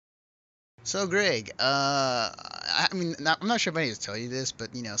So Greg, I mean, I'm not sure if I need to tell you this,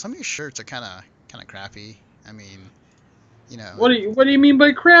 but some of your shirts are kind of crappy. I mean, you know, What do you mean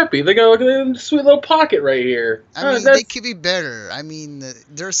by crappy? They got like a sweet little pocket right here. they That's could be better. I mean,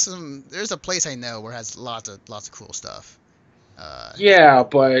 there's a place I know where it has lots of cool stuff. Uh, Yeah,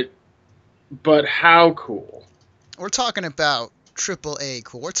 but how cool? we're talking about triple A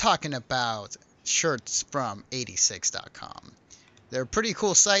cool. We're talking about shirts from 86.com. They're a pretty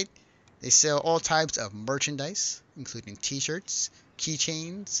cool site. They sell all types of merchandise, including t-shirts,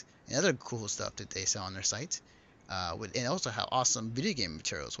 keychains, and other cool stuff that they sell on their site. And also have awesome video game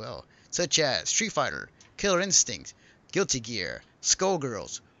material as well, such as Street Fighter, Killer Instinct, Guilty Gear,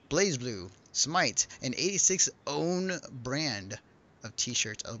 Skullgirls, Blaze Blue, Smite, and 86's own brand of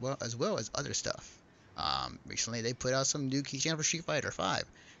t-shirts as well as other stuff. Recently they put out some new keychains for Street Fighter 5.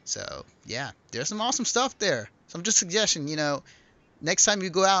 So yeah, there's some awesome stuff there. So I'm just suggesting, next time you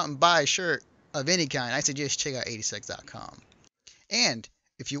go out and buy a shirt of any kind, I suggest check out 86.com. And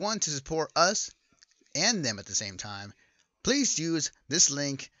if you want to support us and them at the same time, please use this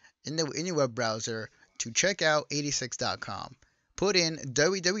link in your web browser to check out 86.com. Put in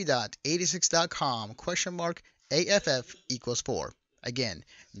www.86.com !AFF equals 4. Again,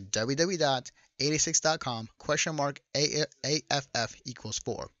 www.86.com !AFF equals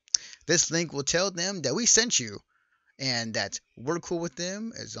 4. This link will tell them that we sent you and that we're cool with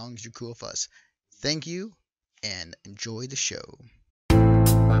them as long as you're cool with us. Thank you and enjoy the show.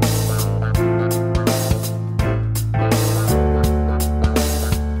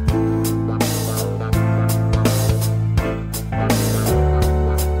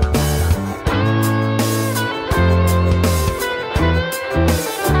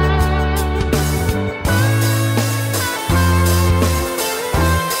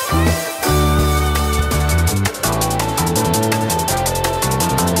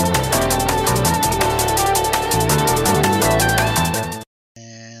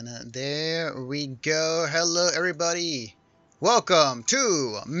 There we go. Hello, everybody. Welcome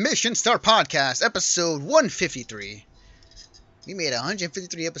to Mission Start Podcast, episode 153. We made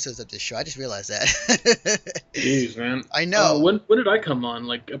 153 episodes of this show. I just realized that. Jeez, man. I know. When did I come on?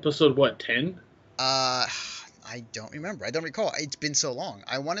 Like episode what? 10? I don't remember. I don't recall. It's been so long.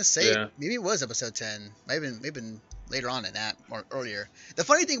 I want to say maybe it was episode 10. Maybe later on than that or earlier. The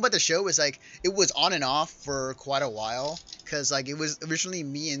funny thing about the show is like it was on and off for quite a while because like it was originally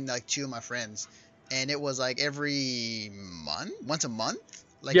me and like two of my friends, and it was like every month, once a month.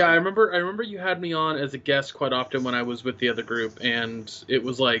 Like Yeah, I remember you had me on as a guest quite often when I was with the other group, and it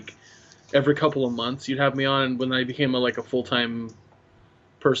was like every couple of months you'd have me on. And when I became a full-time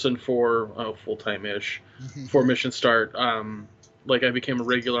person for full-time-ish for Mission Start, like I became a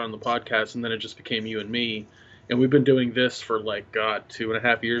regular on the podcast, and then it just became you and me. And we've been doing this for,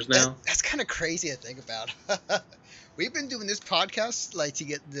 2.5 years now. That's kind of crazy to think about. We've been doing this podcast, like, to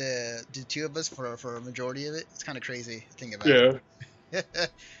get the two of us for a majority of it. It's kind of crazy to think about. Yeah.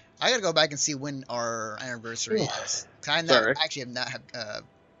 I gotta go back and see when our anniversary is. Actually have not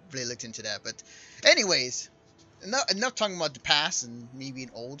really looked into that. But anyways, enough talking about the past and me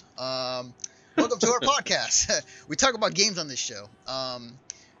being old. Welcome to our podcast. We talk about games on this show.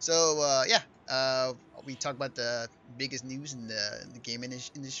 We talk about the biggest news in the game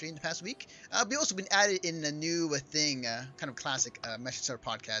industry in the past week. We've also been added in a new thing, kind of classic Mission Start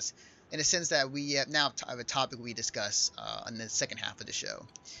podcast, in the sense that we now have a topic we discuss on the second half of the show.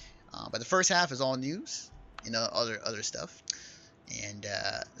 But the first half is all news, other stuff. And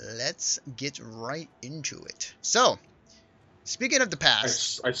let's get right into it. So, speaking of the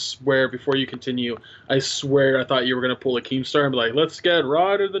past, I swear, before you continue, I swear I thought you were going to pull a Keemstar and be like, let's get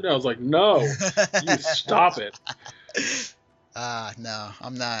right into the... I was like, no, you stop it. No,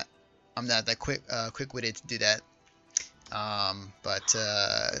 I'm not that quick-witted to do that.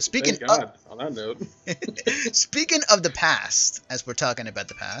 Speaking Thank God, on that note. Speaking of the past, as we're talking about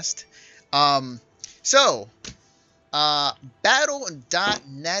the past,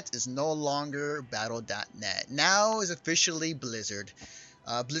 Battle.net is no longer Battle.net. Now is officially Blizzard.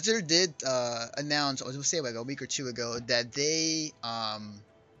 Blizzard did announce, I was going to say like a week or two ago, that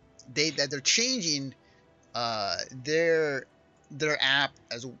they're changing their app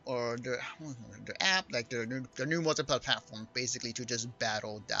their app, like their new multiplayer platform, basically to just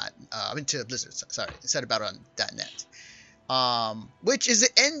to Blizzard, sorry, instead of Battle.net. Which is the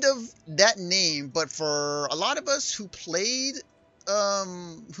end of that name, but for a lot of us who played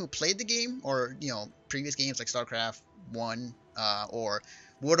the game, or previous games like StarCraft 1 or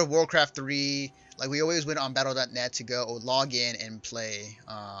World of Warcraft 3, like we always went on Battle.net to go log in and play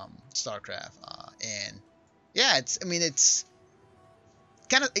StarCraft, and yeah, it's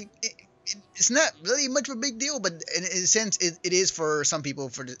kind of it's not really much of a big deal, but in a sense, it is for some people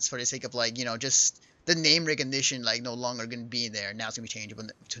for the sake of like just the name recognition, like no longer going to be there. Now it's going to be changed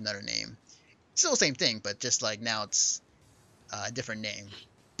to another name. Still the same thing, but just like now it's a different name.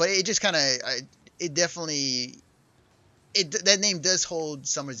 But it just kind of it definitely that name does hold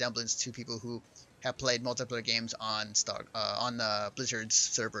some resemblance to people who have played multiplayer games on Blizzard's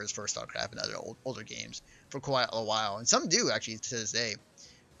servers for StarCraft and other older games for quite a while, and some do actually to this day.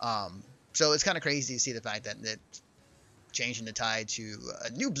 So it's kind of crazy to see the fact that changing the tide to a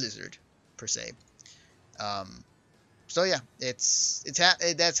new Blizzard per se. So yeah,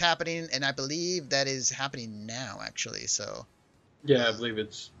 that's happening, and I believe that is happening now actually. So yeah, I believe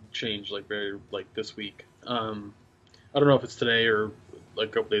it's changed like this week. I don't know if it's today or like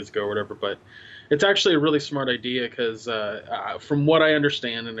a couple days ago or whatever, but it's actually a really smart idea because from what I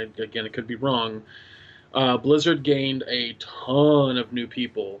understand, and again it could be wrong, Blizzard gained a ton of new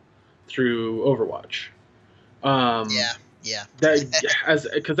people through Overwatch. Yeah.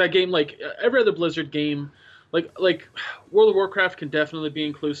 Because that game, like every other Blizzard game, like World of Warcraft can definitely be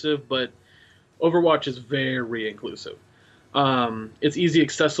inclusive, but Overwatch is very inclusive. It's easy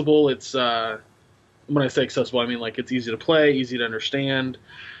accessible. It's when I say accessible, I mean like it's easy to play, easy to understand,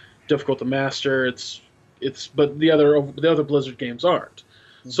 difficult to master. But the other Blizzard games aren't.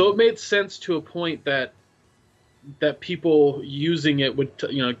 Mm-hmm. So it made sense to a point that people using it would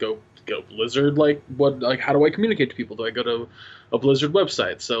go Blizzard, like how do I communicate to people? Do I go to a Blizzard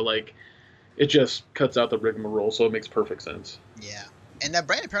website? So like it just cuts out the rigmarole, so it makes perfect sense. Yeah. And that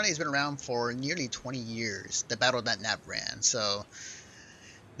brand apparently has been around for nearly 20 years, the Battle.net brand. So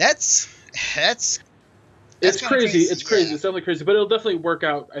that's it's crazy. It's crazy. It's definitely crazy, but it'll definitely work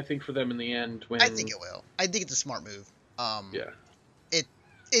out, I think, for them in the end. I think it will. I think it's a smart move. Yeah.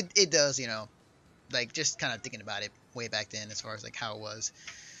 It does, like just kind of thinking about it way back then as far as like how it was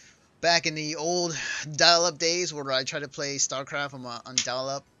back in the old dial-up days where I tried to play StarCraft on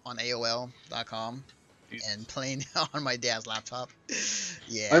dial-up on AOL.com and playing on my dad's laptop.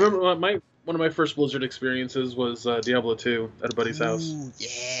 Yeah. I remember one of my first Blizzard experiences was Diablo 2 at a buddy's house.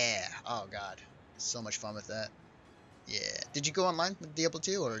 Yeah. Oh god. So much fun with that. Yeah. Did you go online with Diablo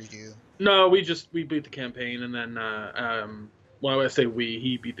 2 or did you? No, we beat the campaign, and then when I say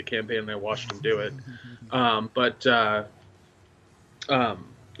he beat the campaign and I watched him do it. But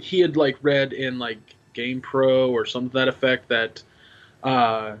he had like read in like Game Pro or something to that effect that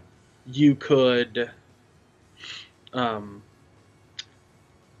you could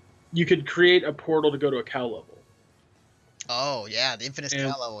create a portal to go to a cow level. Oh yeah, the Infinite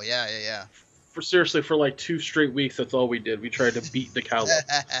cow level. Yeah. For like 2 straight weeks, that's all we did. We tried to beat the cow level,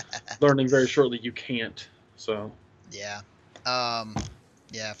 learning very shortly you can't. So yeah,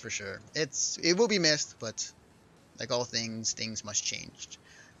 yeah, for sure. It will be missed, but like all things must change.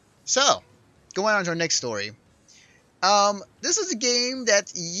 So going on to our next story. This is a game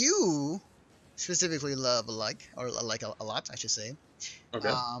that you specifically love a lot, I should say.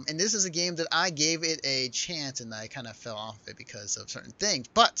 Okay. And this is a game that I gave it a chance and I kind of fell off it because of certain things.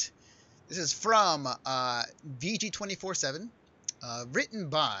 But this is from VG247, written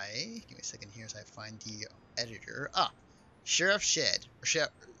by, give me a second here as I find the editor. Sharif Said.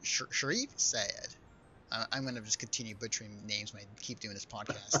 I'm going to just continue butchering names when I keep doing this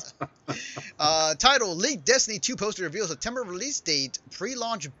podcast. Title, Leaked Destiny 2 poster reveals September release date,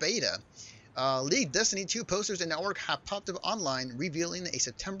 pre-launch beta. Leaked Destiny 2 posters and artwork have popped up online, revealing a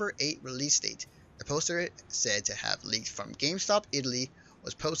September 8 release date. The poster, said to have leaked from GameStop Italy,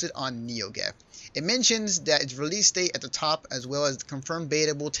 was posted on NeoGAF. It mentions that its release date at the top, as well as the confirmed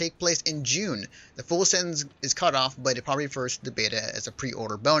beta, will take place in June. The full sentence is cut off, but it probably refers to the beta as a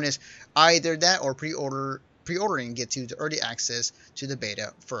pre-order bonus. Either that or pre-ordering gets you the early access to the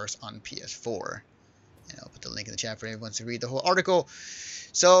beta first on PS4. And I'll put the link in the chat for anyone who wants to read the whole article.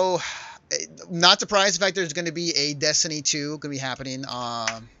 So, not surprised the fact there's going to be a Destiny 2 going to be happening.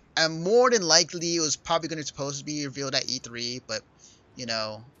 And more than likely, it was probably going to supposed to be revealed at E3, but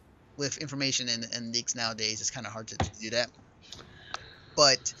with information and leaks nowadays, it's kind of hard to do that.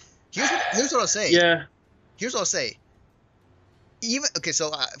 But here's what I'll say. Yeah. Here's what I'll say.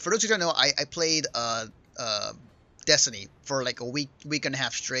 So for those who don't know, I played Destiny for like a week and a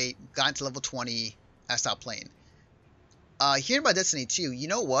half straight. Got to level 20. I stopped playing. Hearing about Destiny 2, you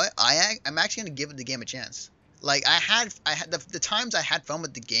know what? I'm actually gonna give the game a chance. Like I had the times I had fun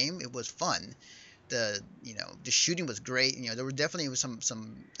with the game, it was fun. The shooting was great. There were definitely some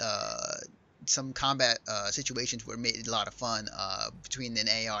combat situations where it made it a lot of fun between an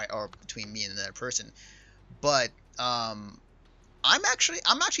AI or between me and another person. But I'm actually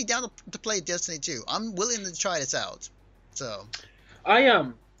down to play Destiny 2. I'm willing to try this out. So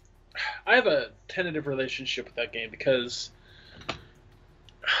I have a tentative relationship with that game because,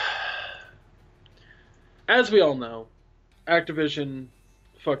 as we all know, Activision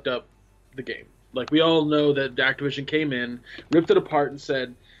fucked up the game. Like, we all know that Activision came in, ripped it apart, and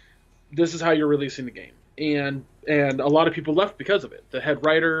said, "This is how you're releasing the game." And a lot of people left because of it. The head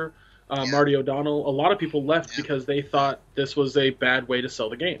writer, Marty O'Donnell, a lot of people left because they thought this was a bad way to sell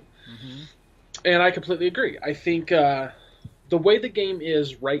the game. Mm-hmm. And I completely agree. I think the way the game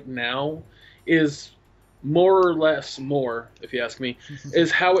is right now is more or less if you ask me,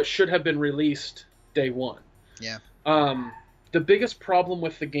 is how it should have been released day one. Yeah. The biggest problem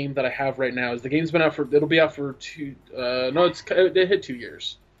with the game that I have right now is the game's been out it'll be out for it hit 2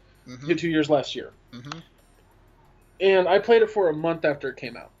 years. Mm-hmm. It hit 2 years last year. Mm-hmm. And I played it for a month after it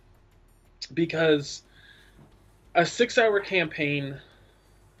came out. Because a 6-hour campaign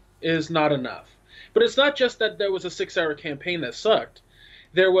is not enough. But it's not just that there was a 6-hour campaign that sucked.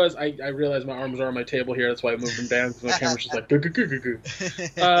 There was, I realize my arms are on my table here, that's why I moved them down, because my camera's just like, goo.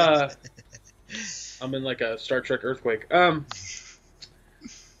 I'm in like a Star Trek earthquake.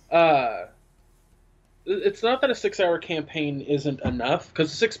 It's not that a 6-hour campaign isn't enough,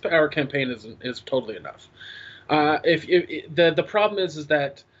 because a 6-hour campaign is totally enough. The problem is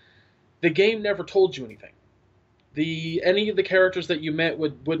that the game never told you anything. Any of the characters that you met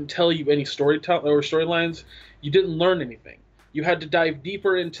wouldn't tell you any storylines. You didn't learn anything. You had to dive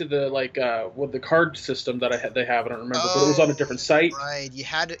deeper into the the card system that they have. I don't remember, but it was on a different site. Right. You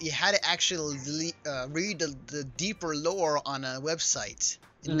had to actually read the deeper lore on a website,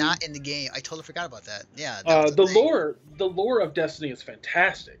 not in the game. I totally forgot about that. Yeah. The lore of Destiny is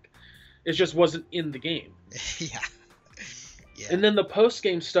fantastic. It just wasn't in the game. Yeah. And then the post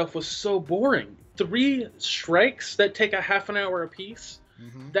game stuff was so boring. 3 strikes that take a half an hour apiece.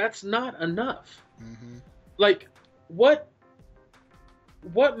 Mm-hmm. That's not enough. Mm-hmm. Like, what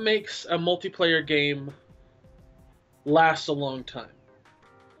makes a multiplayer game last a long time?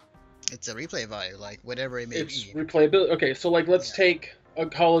 It's a replay value, like whatever it may be. It's replayability. Okay, so like let's take a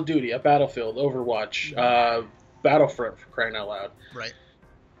Call of Duty, a Battlefield, Overwatch, Battlefront, for crying out loud. Right.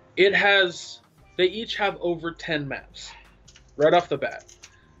 They each have over 10 maps, right off the bat.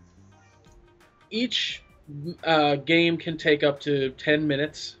 Each game can take up to 10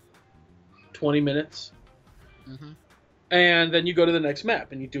 minutes, 20 minutes. Mm-hmm. And then you go to the next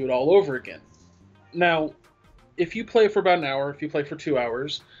map and you do it all over again. Now, if you play for about an hour, if you play for 2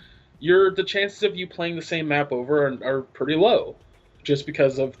 hours, the chances of you playing the same map over are pretty low, just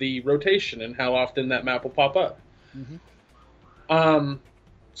because of the rotation and how often that map will pop up. Mm-hmm.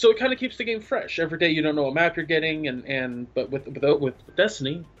 So it kind of keeps the game fresh. Every day you don't know what map you're getting, but with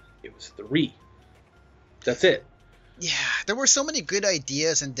Destiny, it was 3. That's it. Yeah, there were so many good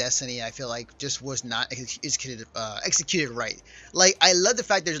ideas in Destiny. I feel like just was not executed right. Like, I love the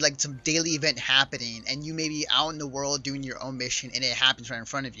fact there's like some daily event happening, and you may be out in the world doing your own mission, and it happens right in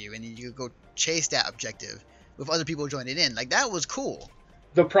front of you, and you go chase that objective with other people joining in. Like, that was cool.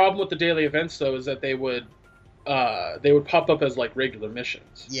 The problem with the daily events, though, is that they would pop up as like regular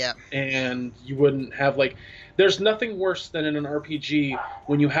missions. Yeah. And you wouldn't have there's nothing worse than in an RPG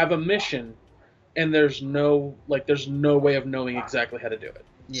when you have a mission and there's no way of knowing exactly how to do it.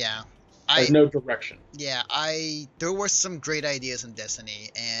 Yeah. There's no direction. Yeah, there were some great ideas in Destiny,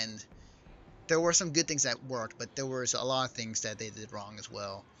 and there were some good things that worked, but there was a lot of things that they did wrong as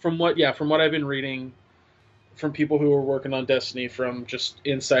well. From what I've been reading, from people who are working on Destiny, from just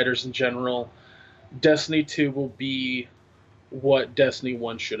insiders in general, Destiny 2 will be what Destiny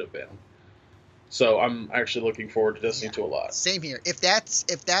 1 should have been. So I'm actually looking forward to Destiny 2 a lot. Same here. If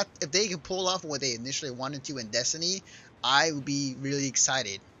they can pull off what they initially wanted to in Destiny, I would be really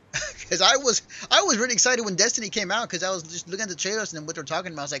excited. Because I was really excited when Destiny came out, because I was just looking at the trailers and what they're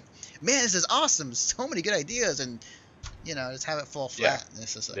talking about. I was like, man, this is awesome. So many good ideas, and just have it fall flat. Yeah.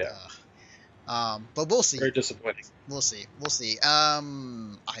 This is like, but we'll see. Very disappointing. We'll see. I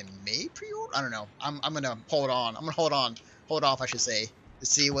may pre-order. I don't know. I'm gonna hold on. Hold off, I should say, to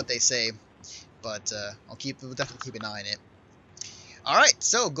see what they say. But we'll definitely keep an eye on it. All right.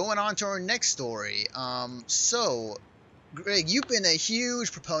 So going on to our next story. So Greg, you've been a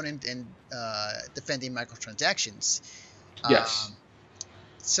huge proponent in defending microtransactions. Yes.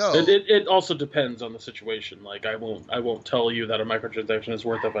 So it also depends on the situation. Like, I won't tell you that a microtransaction is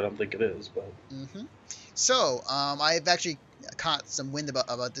worth it if I don't think it is. But So I've actually caught some wind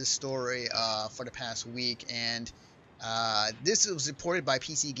about this story for the past week, and this was reported by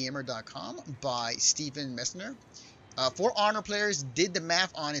PCGamer.com by Steven Messner. For Honor players did the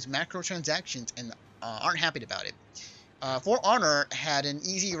math on its macrotransactions and aren't happy about it. For Honor had an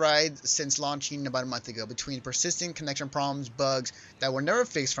easy ride since launching about a month ago, between persistent connection problems, bugs that were never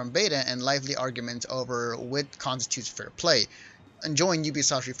fixed from beta, and lively arguments over what constitutes fair play. Enjoying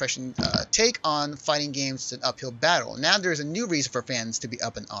Ubisoft's refreshing take on fighting games, an uphill battle. Now there's a new reason for fans to be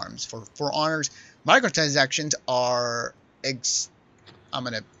up in arms. For Honor's microtransactions are I'm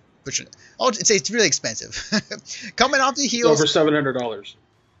gonna butcher it. I'll say it's really expensive. Coming off the heels over $700.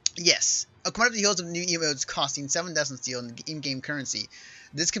 Yes. Coming up the heels of new emotes costing 7,000 steel in in-game currency.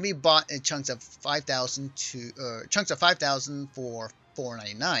 This can be bought in chunks of 5,000 for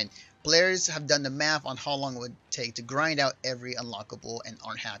 $4.99. Players have done the math on how long it would take to grind out every unlockable and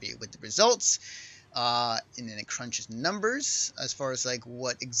aren't happy with the results. And then it crunches numbers as far as like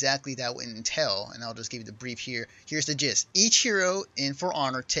what exactly that would entail, and I'll just give you the brief here. Here's the gist. Each hero in For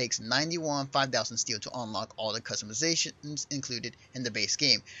Honor takes 5,000 steel to unlock all the customizations included in the base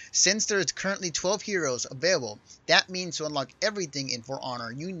game. Since there's currently 12 heroes available, that means to unlock everything in For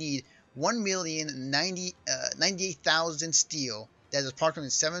Honor, you need 1,098,000 steel. That is approximately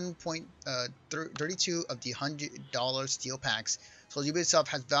 7.32 of the $100 steel packs. So Ubisoft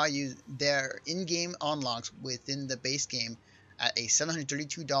has valued their in-game unlocks within the base game at a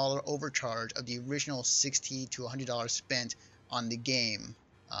 $732 overcharge of the original $60 to $100 spent on the game.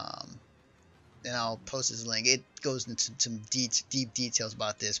 And I'll post this link. It goes into some deep details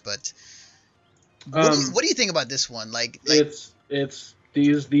about this, but what do you think about this one? It's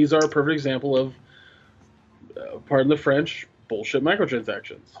these are a perfect example of, pardon the French, bullshit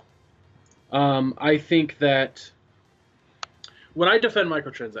microtransactions. I think that when I defend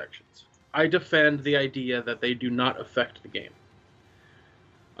microtransactions, I defend the idea that they do not affect the game.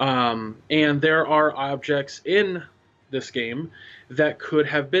 And there are objects in this game that could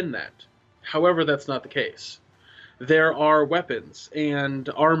have been that. However, that's not the case. There are weapons and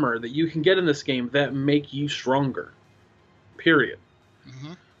armor that you can get in this game that make you stronger. Period.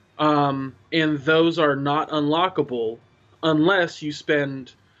 Mm-hmm. And those are not unlockable unless you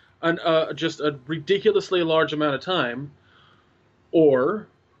spend just a ridiculously large amount of time, or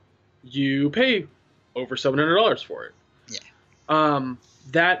you pay over $700 for it. Yeah.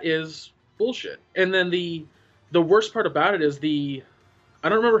 That is bullshit. And then the worst part about it is I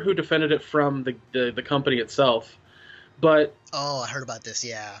don't remember who defended it from the company itself, but I heard about this.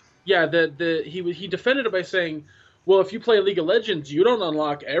 Yeah. Yeah. He defended it by saying, well, if you play League of Legends, you don't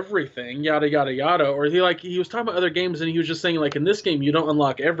unlock everything, yada yada yada. Or he was talking about other games, and he was just saying, like, in this game you don't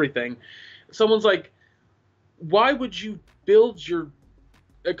unlock everything. Someone's like, why would you build your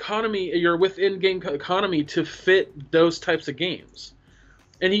economy, your within-game economy, to fit those types of games?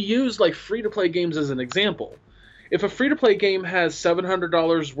 And he used like free-to-play games as an example. If a free-to-play game has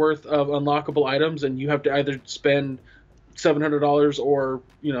 $700 worth of unlockable items, and you have to either spend $700 or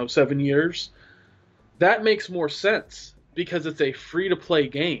 7 years, that makes more sense because it's a free-to-play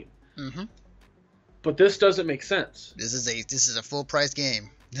game. Mm-hmm. But this doesn't make sense. This is a full-price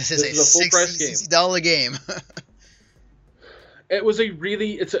game. This is a $60 game. It was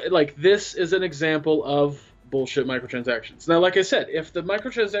this is an example of bullshit microtransactions. Now, like I said, if the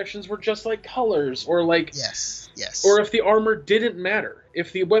microtransactions were just like colors, or like yes, or if the armor didn't matter,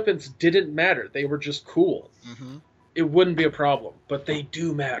 if the weapons didn't matter, they were just cool, mm-hmm. It wouldn't be a problem. But they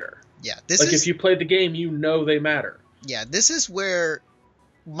do matter. Yeah, if you played the game, they matter. Yeah, this is where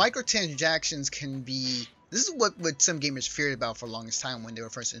microtransactions can be. This is what some gamers feared about for the longest time when they were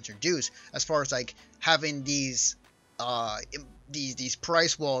first introduced, as far as like having these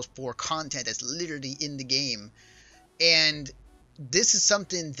price walls for content that's literally in the game. And this is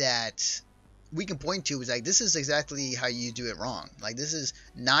something that we can point to, is like, this is exactly how you do it wrong. Like, this is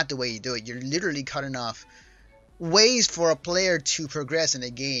not the way you do it. You're literally cutting off ways for a player to progress in a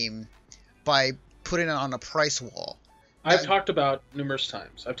game by putting it on a price wall. I've talked about numerous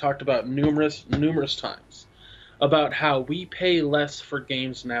times about how we pay less for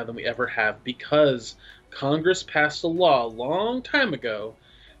games now than we ever have, because Congress passed a law a long time ago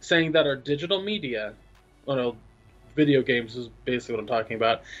saying that our digital media, video games is basically what I'm talking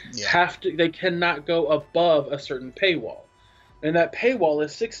about, they cannot go above a certain paywall. And that paywall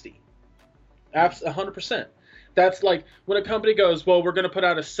is 60. 100%. That's like when a company goes, well, we're going to put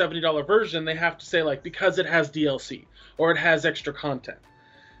out a $70 version, they have to say, like, because it has DLC or it has extra content.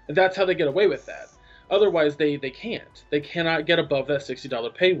 And that's how they get away with that. Otherwise, they can't. They cannot get above that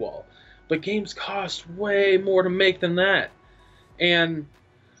 $60 paywall. But games cost way more to make than that. And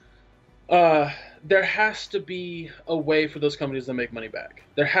there has to be a way for those companies to make money back.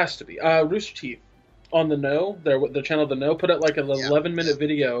 There has to be. Rooster Teeth on The Know, the channel The Know, put out like an 11-minute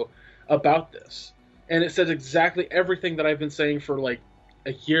video about this. And it says exactly everything that I've been saying for like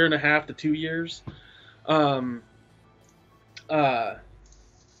a year and a half to 2 years. uh,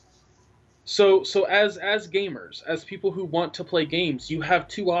 so as gamers, as people who want to play games, you have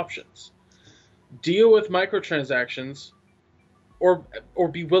two options: deal with microtransactions, or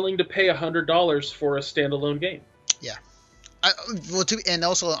be willing to pay $100 for a standalone game. Yeah. And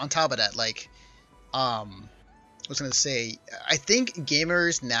also on top of that, like, I was gonna say, I think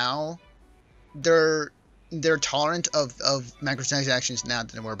gamers now, they're tolerant of microtransactions now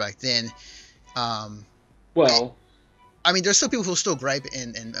than they were back then. Well, I mean, there's still people who still gripe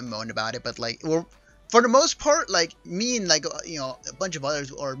and moan about it, but like, for the most part, like me and like a bunch of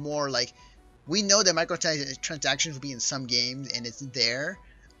others are more like, we know that microtransactions will be in some games and it's there,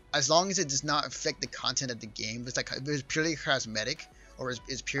 as long as it does not affect the content of the game. It's like, if it's purely cosmetic, or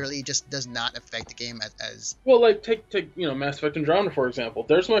it's purely just does not affect the game as well, like take Mass Effect Andromeda, for example.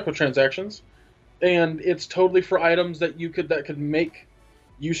 There's microtransactions, and it's totally for items that could make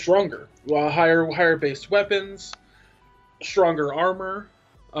you stronger. Higher based weapons, stronger armor,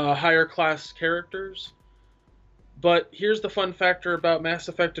 higher class characters. But here's the fun factor about Mass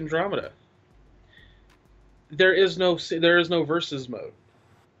Effect Andromeda: there is no versus mode.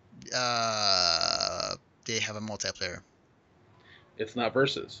 They have a multiplayer. It's not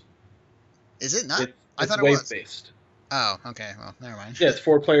versus. Is it not? I It's thought it wave was. based. Oh, okay. Well, never mind. Yeah, it's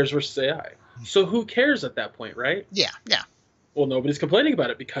 4 players versus AI. So who cares at that point, right? Yeah. Well, nobody's complaining about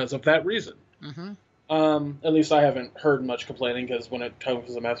it because of that reason. Mm-hmm. At least I haven't heard much complaining, because when it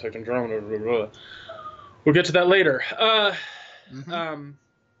comes to Mass Effect Andromeda, we'll get to that later. Mm-hmm.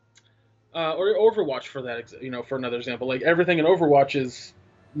 Or Overwatch, for that, for another example. Like, everything in Overwatch is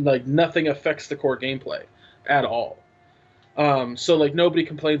like, nothing affects the core gameplay at all. So like, nobody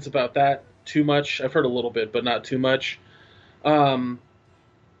complains about that too much. I've heard a little bit, but not too much. And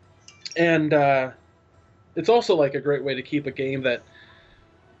it's also like a great way to keep a game that,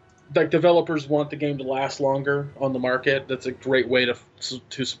 like, developers want the game to last longer on the market. That's a great way to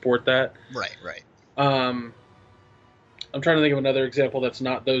support that. Right. I'm trying to think of another example that's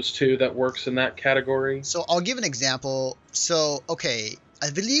not those two that works in that category. So I'll give an example. So, okay, I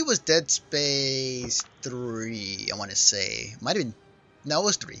believe it was Dead Space 3, I want to say. Might have been... No, it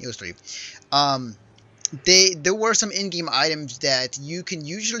was 3. It was 3. There were some in-game items that you can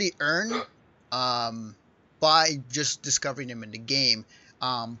usually earn by just discovering them in the game.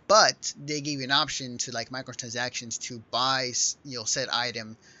 But they gave you an option to, like, microtransactions to buy, said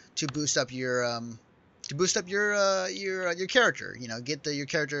item to boost up your your character. Get your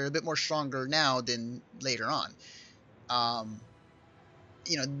character a bit more stronger now than later on.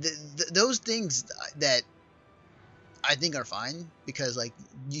 Those things that I think are fine, because like,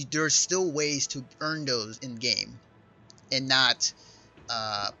 there's still ways to earn those in game, and not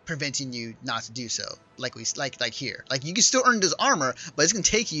preventing you not to do so. Like here, like, you can still earn this armor, but it's gonna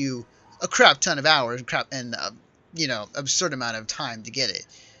take you a crap ton of hours, and absurd amount of time to get it.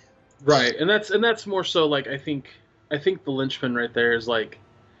 Right, and that's more so, like, I think the linchpin right there is, like,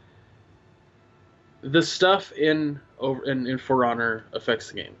 the stuff in For Honor affects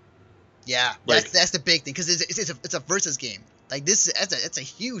the game. Yeah, like, that's the big thing, because it's a versus game. Like, it's a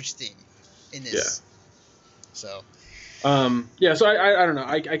huge thing in this. Yeah. So. Yeah. So I don't know.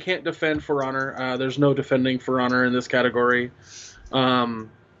 I can't defend For Honor. There's no defending For Honor in this category.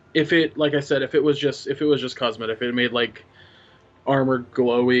 If it, like I said, if it was just cosmetic, if it made, like, armor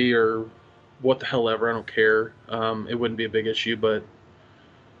glowy or what the hell ever, I don't care. It wouldn't be a big issue, but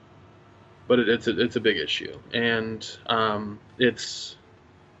it's a big issue, and it's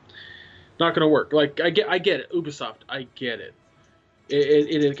not going to work. Like, I get it, Ubisoft, I get it.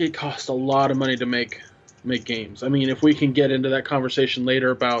 It costs a lot of money to make games. I mean, if we can get into that conversation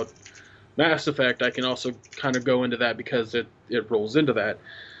later about Mass Effect, I can also kind of go into that, because it rolls into that.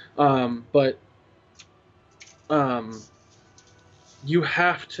 But you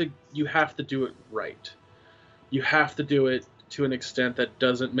have to do it right. You have to do it to an extent that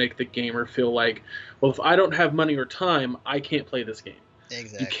doesn't make the gamer feel like, well, if I don't have money or time, I can't play this game.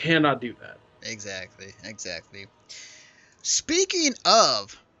 Exactly. You cannot do that. Exactly. Speaking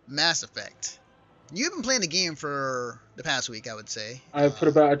of Mass Effect, you've been playing the game for the past week, I would say. I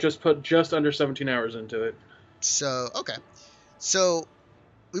just put just under 17 hours into it. So, okay. So,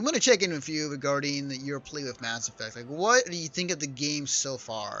 we want to check in with you regarding your play with Mass Effect. Like, what do you think of the game so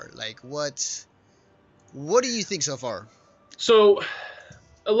far? Like, what do you think so far? So,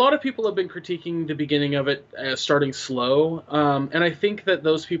 a lot of people have been critiquing the beginning of it as starting slow, and I think that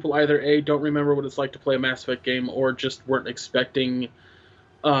those people either A, don't remember what it's like to play a Mass Effect game, or just weren't expecting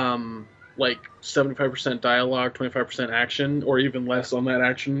like 75% dialogue, 25% action, or even less on that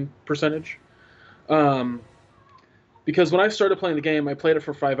action percentage. because when I started playing the game, I played it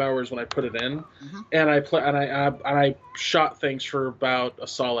for 5 hours when I put it in, Mm-hmm. and I shot things for about a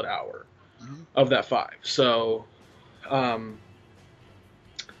solid hour Mm-hmm. of that 5. So, um,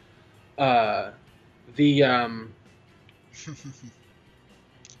 the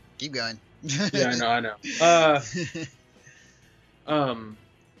Keep going. yeah, I know. Um,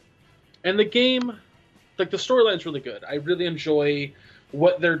 and the game, like the storyline's really good. I really enjoy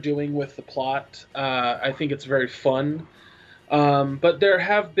what they're doing with the plot. I think it's very fun. But there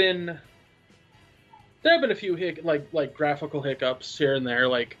have been a few like graphical hiccups here and there.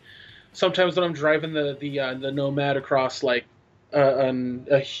 Like sometimes when I'm driving the Nomad across like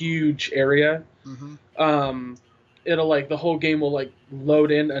a huge area, Mm-hmm. it'll like the whole game will like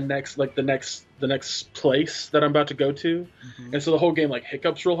load in the next place that I'm about to go to, Mm-hmm. and so the whole game like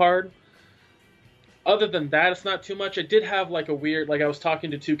hiccups real hard. Other than that, it's not too much. I did have like a weird, like I was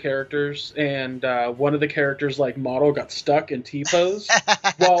talking to 2 characters, and one of the characters like model got stuck in T-pose.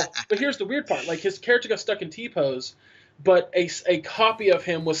 Well, but here's the weird part: like his character got stuck in T-pose, but a copy of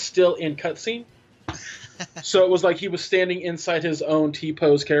him was still in cutscene. So it was like he was standing inside his own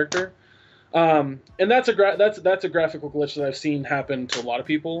T-pose character, and that's a graphical glitch that I've seen happen to a lot of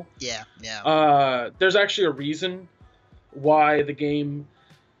people. Yeah, yeah. There's actually a reason why the game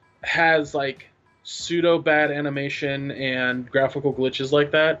has like pseudo bad animation and graphical glitches like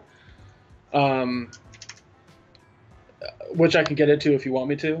that, which I can get into if you want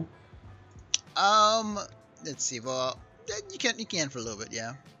me to. Let's see. Well, you can for a little bit,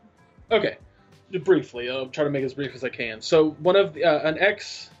 yeah. Okay, briefly. I'll try to make it as brief as I can. So one of an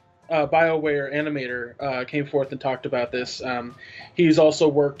ex BioWare animator came forth and talked about this. He's also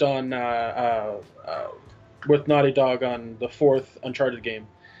worked on with Naughty Dog on the 4th Uncharted game.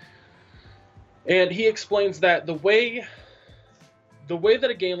 And he explains that the way that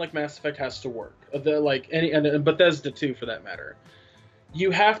a game like Mass Effect has to work, and Bethesda too for that matter, you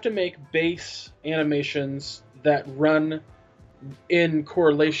have to make base animations that run in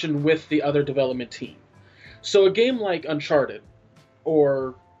correlation with the other development team. So a game like Uncharted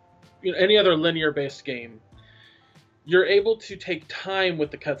or any other linear-based game, you're able to take time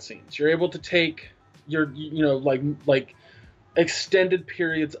with the cutscenes. You're able to take your like extended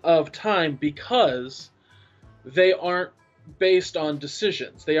periods of time because they aren't based on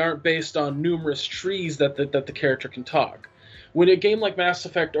decisions. They aren't based on numerous trees that the character can talk. When a game like Mass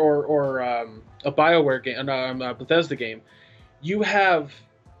Effect or a BioWare game, a Bethesda game, you have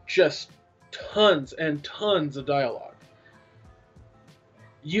just tons and tons of dialogue.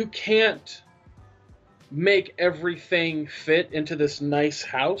 You can't make everything fit into this nice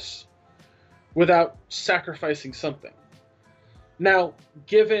house without sacrificing something. Now,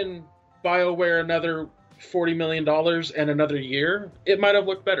 given BioWare another $40 million and another year, it might have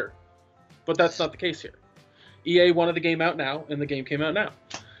looked better. But that's not the case here. EA wanted the game out now, and the game came out now.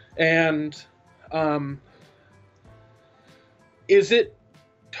 And is it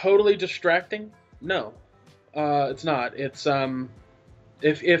totally distracting? No, it's not. It's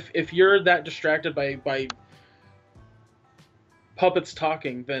if you're that distracted by puppets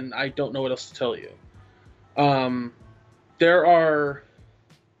talking, then I don't know what else to tell you. There are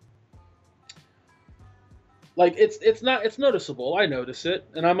like it's noticeable. I notice it,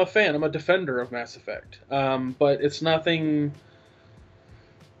 and I'm a fan. I'm a defender of Mass Effect. But it's nothing.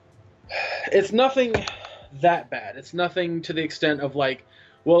 It's nothing that bad. It's nothing to the extent of like,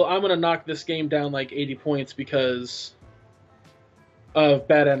 well, I'm gonna knock this game down like 80 points because of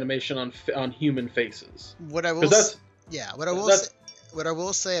bad animation on human faces. What I will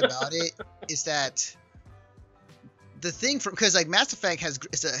say about it is that the thing because like Mass Effect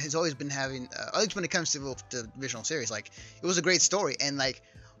has always been having at least when it comes to the original series, like it was a great story, and like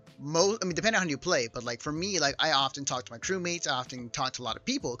depending on how you play, but like for me, like I often talk to my crewmates, I often talk to a lot of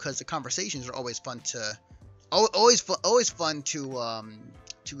people because the conversations are always fun to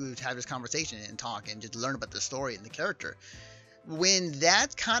have this conversation and talk and just learn about the story and the character. When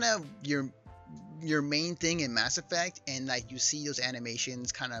that's kind of your main thing in Mass Effect, and like you see those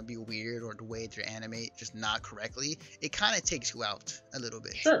animations kind of be weird or the way they animate just not correctly, it kind of takes you out a little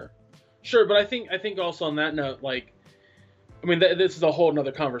bit. Sure, but I think also on that note, like, I mean, this is a whole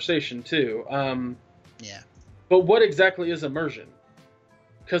nother conversation too. Yeah. But what exactly is immersion?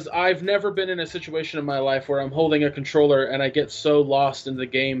 Because I've never been in a situation in my life where I'm holding a controller and I get so lost in the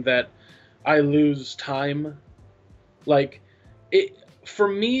game that I lose time. Like, for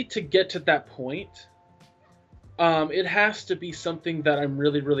me to get to that point, it has to be something that I'm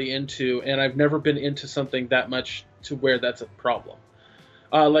really, really into, and I've never been into something that much to where that's a problem.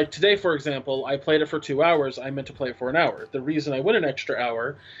 Like today, for example, I played it for 2 hours. I meant to play it for an hour. The reason I went an extra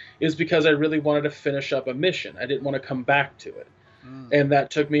hour is because I really wanted to finish up a mission. I didn't want to come back to it. And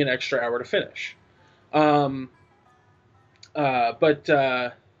that took me an extra hour to finish. But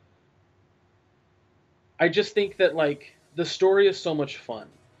I just think that, like, the story is so much fun.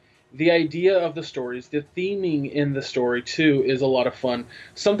 The idea of the stories, the theming in the story, too, is a lot of fun.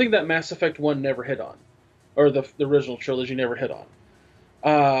 Something that Mass Effect 1 never hit on. Or the original trilogy never hit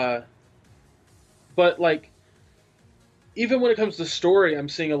on. But, like, even when it comes to story, I'm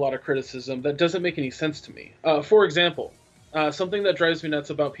seeing a lot of criticism that doesn't make any sense to me. For example, something that drives me nuts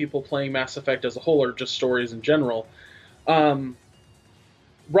about people playing Mass Effect as a whole, or just stories in general,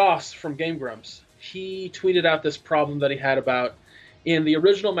 Ross from Game Grumps, he tweeted out this problem that he had about, in the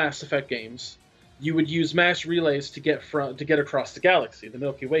original Mass Effect games, you would use mass relays to get across the galaxy, the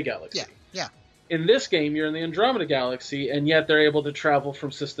Milky Way galaxy. Yeah. In this game, you're in the Andromeda galaxy, and yet they're able to travel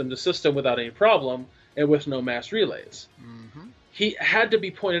from system to system without any problem, and with no mass relays. Mm-hmm. He had to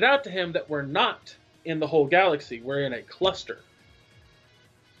be pointed out to him that we're not in the whole galaxy, we're in a cluster.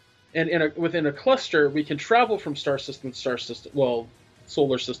 And within a cluster, we can travel from solar system to solar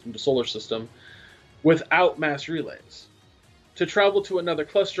system, without mass relays. To travel to another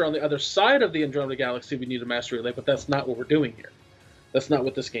cluster on the other side of the Andromeda galaxy, we need a mass relay, but that's not what we're doing here. That's not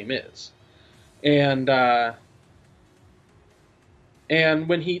what this game is. And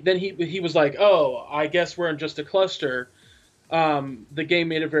when he was like, oh, I guess we're in just a cluster, the game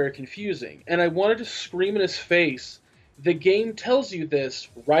made it very confusing. And I wanted to scream in his face, the game tells you this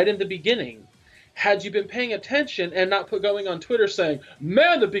right in the beginning. Had you been paying attention and not going on Twitter saying,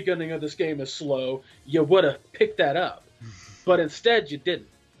 man, the beginning of this game is slow, you would have picked that up. But instead, you didn't.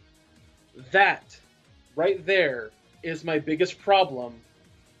 That, right there, is my biggest problem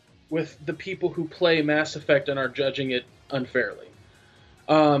with the people who play Mass Effect and are judging it unfairly.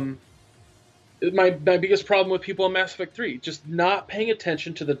 My biggest problem with people in Mass Effect 3, just not paying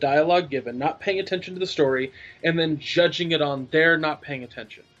attention to the dialogue given, not paying attention to the story, and then judging it on their not paying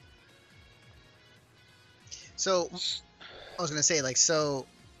attention. So, I was gonna say, like, so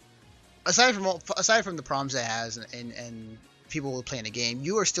aside from the problems it has and people will play in the game,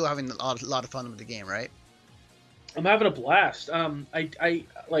 you are still having a lot of fun with the game, right? I'm having a blast.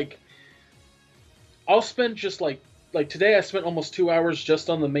 I'll spend just like today. I spent almost 2 hours just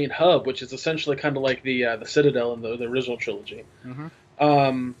on the main hub, which is essentially kind of like the Citadel in the original trilogy.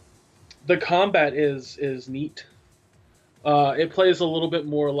 Mm-hmm. The combat is neat. It plays a little bit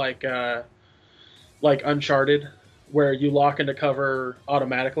more like Uncharted, where you lock into cover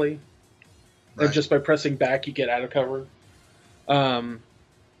automatically, right. And just by pressing back you get out of cover.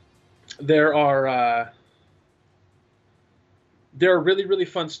 There are really, really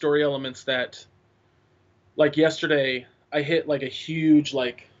fun story elements that, like yesterday, I hit like a huge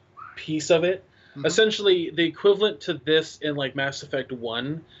like piece of it. Mm-hmm. Essentially, the equivalent to this in like Mass Effect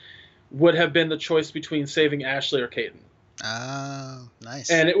 1 would have been the choice between saving Ashley or Kaidan. Oh, nice.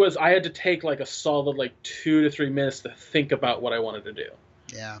 And I had to take like a solid like 2 to 3 minutes to think about what I wanted to do.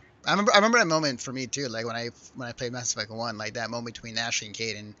 Yeah. I remember that moment for me too, like when I played Mass Effect 1, like that moment between Ashley and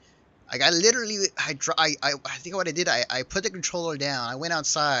Kaidan. Like I think what I did, I put the controller down, I went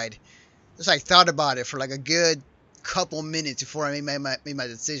outside, just like thought about it for like a good couple minutes before I made my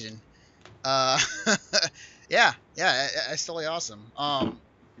decision. Yeah, it's totally awesome.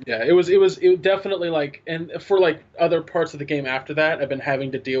 Yeah, it was definitely like, and for like other parts of the game after that, I've been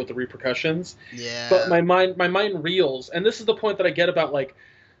having to deal with the repercussions. Yeah. But my mind reels, and this is the point that I get about like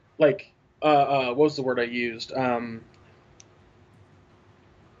what was the word I used?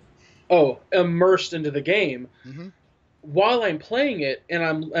 Immersed into the game. Mm-hmm. While I'm playing it and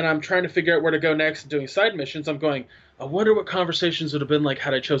I'm trying to figure out where to go next and doing side missions, I'm going, I wonder what conversations would have been like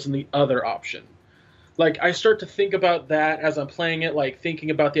had I chosen the other option. Like, I start to think about that as I'm playing it, like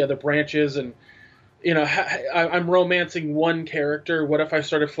thinking about the other branches, and I'm romancing one character. What if I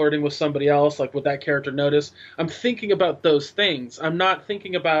started flirting with somebody else? Like, would that character notice? I'm thinking about those things. I'm not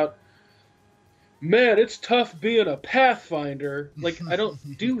thinking about, man, it's tough being a Pathfinder. Like, I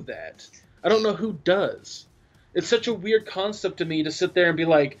don't do that. I don't know who does. It's such a weird concept to me to sit there and be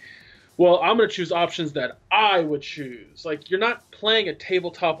like, well, I'm going to choose options that I would choose. Like, you're not playing a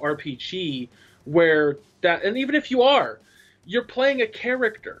tabletop RPG where that, and even if you are, you're playing a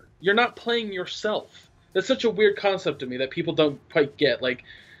character. You're not playing yourself. That's such a weird concept to me that people don't quite get. Like,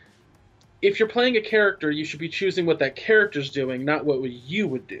 if you're playing a character, you should be choosing what that character's doing, not what you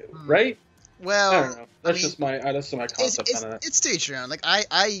would do, right? Well, I don't know. That's my concept on it. It's to each their own. Like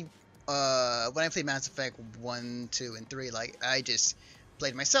I when I played Mass Effect 1, 2, and 3, like I just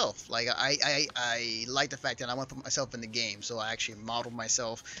played myself. Like I like the fact that I want to put myself in the game, so I actually model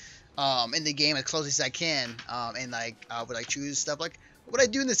myself in the game as close as I can, and like would I choose stuff like what would I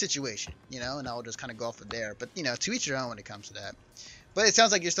do in this situation, and I'll just kind of go off of there. But to each their own when it comes to that. But it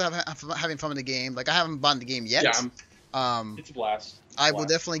sounds like you're still having fun with the game. Like I haven't bought the game yet. Yeah, it's a blast. I will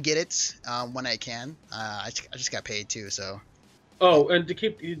definitely get it when I can. I just got paid too, so. Oh, and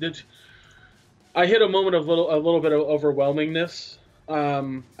I hit a moment of a little bit of overwhelmingness.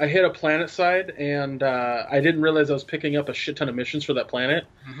 I hit a planet side, and I didn't realize I was picking up a shit ton of missions for that planet.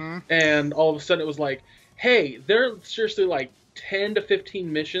 Mm-hmm. And all of a sudden, it was like, hey, there are seriously like 10 to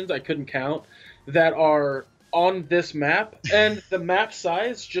 15 missions I couldn't count that are on this map, and the map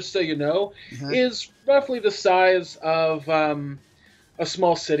size, just so you know, Mm-hmm. is roughly the size of a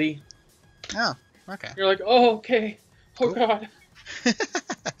small city. Oh, okay. You're like, oh, okay. Oh, Cool. God.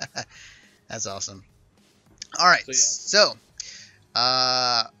 That's awesome. All right, So,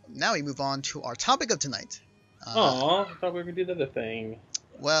 now we move on to our topic of tonight. Aw, I thought we were going to do the other thing.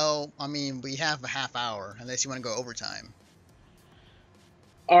 Well, I mean, we have a half hour, unless you want to go overtime.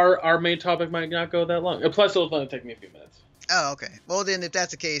 Our main topic might not go that long. Plus, it'll only take me a few minutes. Oh, okay. Well, then, if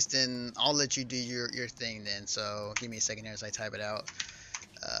that's the case, then I'll let you do your thing then. So, give me a second here as I type it out.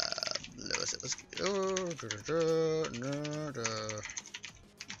 Let's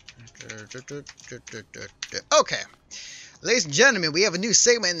okay. Ladies and gentlemen, we have a new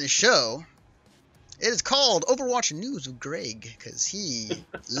segment in the show. It is called Overwatch News with Greg, because he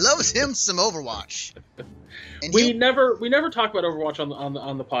loves him some Overwatch. And We never talk about Overwatch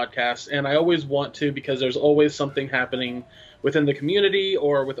on the podcast, and I always want to, because there's always something happening within the community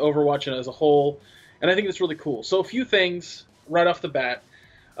or with Overwatch as a whole, and I think it's really cool. So a few things right off the bat.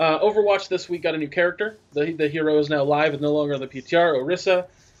 Overwatch this week got a new character. The hero is now live and no longer on the PTR, Orisa.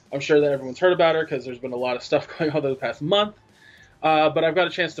 I'm sure that everyone's heard about her because there's been a lot of stuff going on over the past month. But I've got a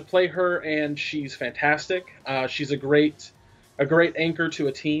chance to play her, and she's fantastic. She's a great anchor to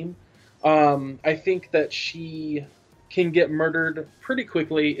a team. I think that she can get murdered pretty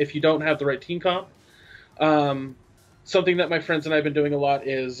quickly if you don't have the right team comp. Something that my friends and I have been doing a lot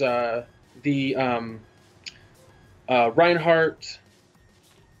is the Reinhardt,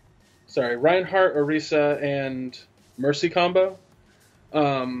 Orisa, and Mercy combo.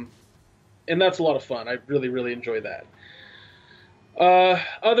 And that's a lot of fun. I really, really enjoy that.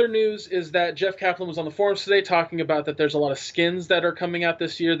 Other news is that Jeff Kaplan was on the forums today talking about that there's a lot of skins that are coming out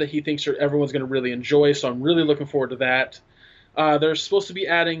this year that he thinks everyone's going to really enjoy, so I'm really looking forward to that. They're supposed to be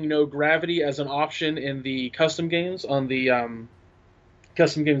adding no gravity as an option in the custom games on the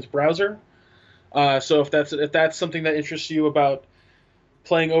custom games browser. So if that's something that interests you about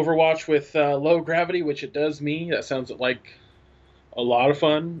playing Overwatch with low gravity, which it does me, that sounds like a lot of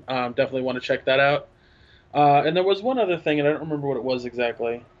fun. Definitely want to check that out. And there was one other thing, and I don't remember what it was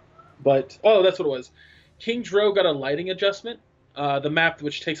exactly. But, that's what it was. King's Row got a lighting adjustment. The map,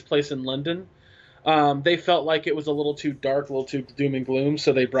 which takes place in London, they felt like it was a little too dark, a little too doom and gloom,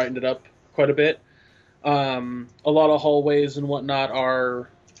 so they brightened it up quite a bit. A lot of hallways and whatnot are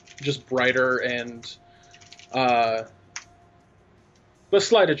just brighter and... but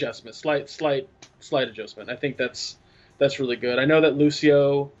slight adjustment. Slight adjustment. I think that's really good. I know that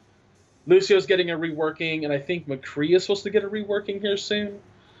Lucio's getting a reworking, and I think McCree is supposed to get a reworking here soon.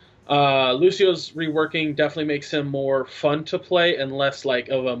 Lucio's reworking definitely makes him more fun to play and less like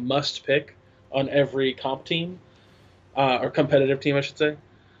of a must pick on every comp team, or competitive team, I should say.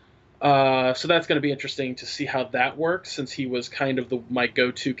 So that's going to be interesting to see how that works, since he was kind of my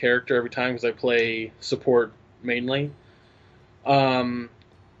go-to character every time because I play support mainly.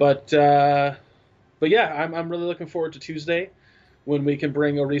 But yeah, I'm really looking forward to Tuesday, when we can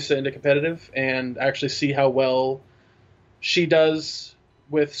bring Orisa into competitive and actually see how well she does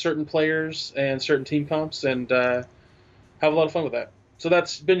with certain players and certain team comps, and have a lot of fun with that. So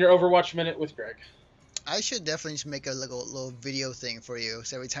that's been your Overwatch Minute with Greg. I should definitely just make a little video thing for you.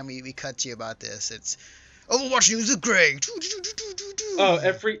 So every time we cut to you about this, it's Overwatch News with Greg. Oh,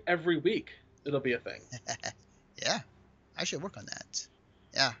 every week it'll be a thing. Yeah, I should work on that.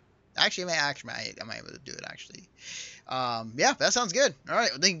 Yeah. Actually, I might be able to do it, actually. Yeah, that sounds good. All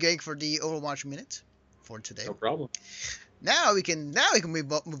right, well, thank you, Greg, for the Overwatch Minute for today. No problem. Now we can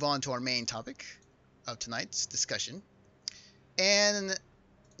move on to our main topic of tonight's discussion. And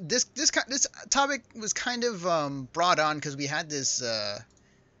this topic was kind of brought on because we had this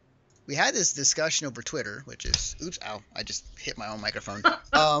discussion over Twitter, which is I just hit my own microphone.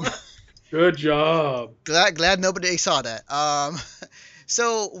 Good job. Glad nobody saw that.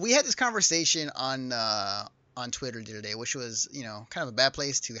 So we had this conversation on Twitter the other day, which was, kind of a bad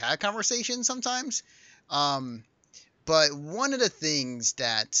place to have conversations sometimes. But But one of the things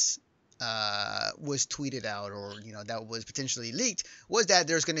that was tweeted out, or that was potentially leaked, was that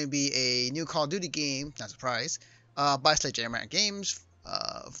there's going to be a new Call of Duty game, not a surprise, by Sledgehammer Games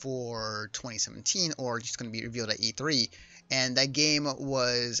for 2017, or just going to be revealed at E3. And that game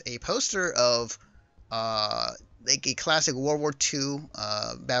was a poster of like a classic World War II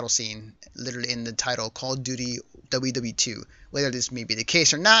battle scene, literally in the title, Call of Duty WW2. Whether this may be the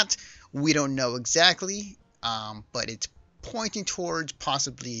case or not, we don't know exactly, but it's pointing towards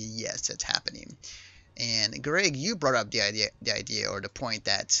possibly yes, it's happening. And Greg, you brought up the idea or the point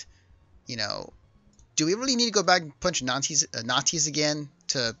that, do we really need to go back and punch Nazis again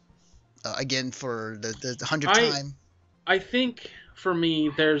again for the 100th time? I think for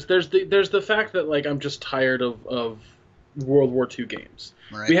me, there's the fact that like I'm just tired of World War II games.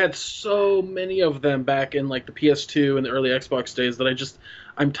 Right. We had so many of them back in like the PS2 and the early Xbox days that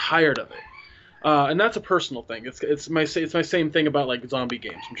I'm tired of it. And that's a personal thing. It's my same thing about like zombie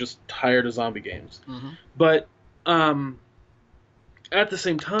games. I'm just tired of zombie games. Mm-hmm. But at the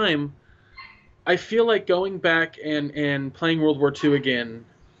same time, I feel like going back and playing World War II again,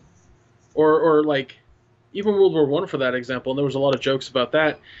 or like even World War I for that example, and there was a lot of jokes about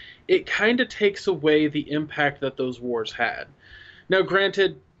that, it kind of takes away the impact that those wars had. Now,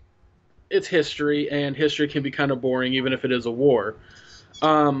 granted, it's history, and history can be kind of boring even if it is a war.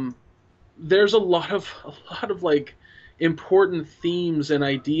 There's a lot of like important themes and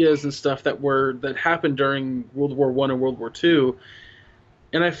ideas and stuff that happened during World War I and World War II,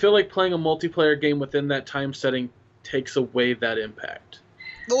 and I feel like playing a multiplayer game within that time setting takes away that impact.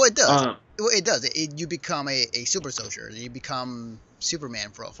 Well, it does. It does. You become a super soldier. You become Superman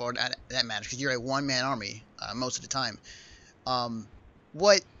for that matter, because you're a one-man army most of the time.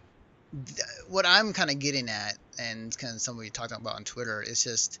 What I'm kind of getting at, and kind of something we talked about on Twitter, is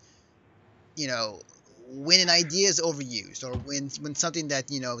just, when an idea is overused, or when something that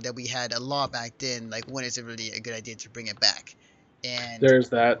that we had a law back then, like when is it really a good idea to bring it back? And there's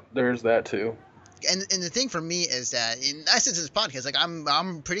that too. And the thing for me is that, I said to this podcast, like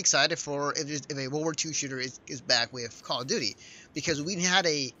I'm pretty excited for if a World War II shooter is back with Call of Duty, because we had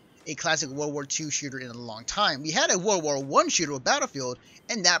a classic World War II shooter in a long time. We had a World War I shooter with Battlefield,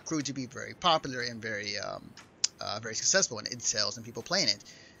 and that proved to be very popular and very successful in sales and people playing it,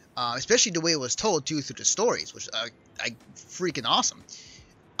 especially the way it was told too, through the stories, which I freaking awesome.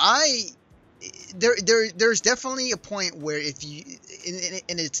 There's definitely a point where if you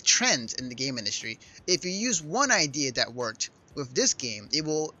in its trends in the game industry, if you use one idea that worked with this game, it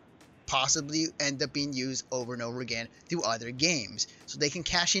will possibly end up being used over and over again through other games, so they can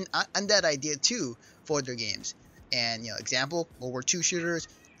cash in on that idea too for their games. And example, World War II shooters,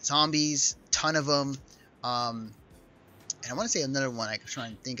 zombies, ton of them. And I want to say another one I could try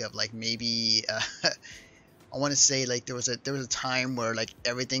and think of, like maybe I want to say like there was a time where like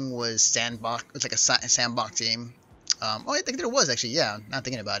everything was sandbox. It was like a sandbox game. I think there was actually. Yeah, not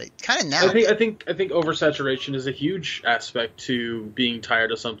thinking about it. Kind of now. I think oversaturation is a huge aspect to being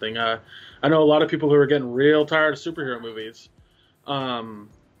tired of something. I know a lot of people who are getting real tired of superhero movies. And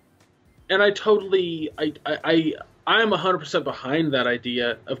I totally I'm 100% behind that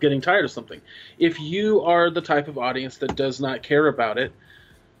idea of getting tired of something. If you are the type of audience that does not care about it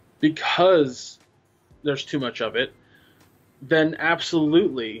because there's too much of it, then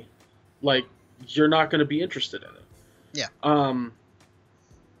absolutely, like, you're not going to be interested in it. Yeah.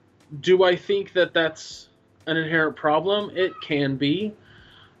 Do I think that that's an inherent problem? It can be.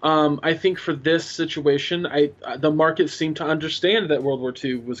 I think for this situation, the market seemed to understand that World War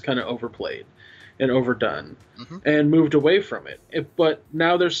II was kind of overplayed and overdone, and moved away from it. But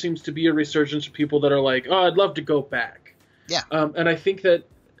now there seems to be a resurgence of people that are like, oh, I'd love to go back. Yeah. And I think that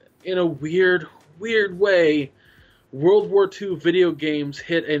in a weird way, World War II video games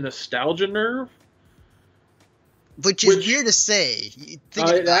hit a nostalgia nerve. Which is weird to say.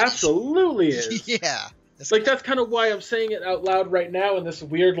 It absolutely is. Yeah. That's kind of why I'm saying it out loud right now in this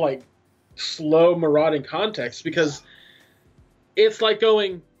weird, like, slow, marauding context, because it's like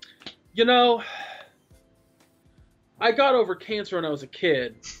going, I got over cancer when I was a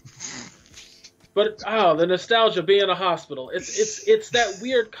kid. But the nostalgia being in a hospital. It's that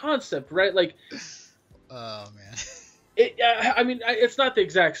weird concept, right? Like, oh man. It's not the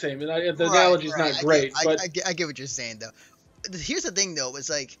exact same, and the analogy's not great. I get what you're saying, though. Here's the thing, though. It's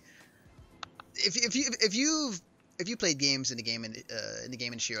like if you played games in the game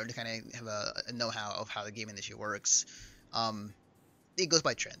industry, or to kind of have a know-how of how the game industry works, it goes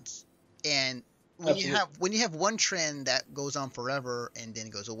by trends. And when you have one trend that goes on forever and then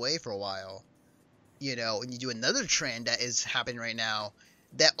goes away for a while, and you do another trend that is happening right now,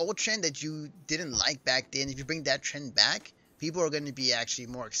 that old trend that you didn't like back then, if you bring that trend back, people are going to be actually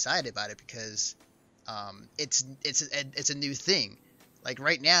more excited about it because it's a new thing. Like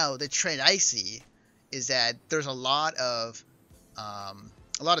right now, the trend I see is that there's a lot of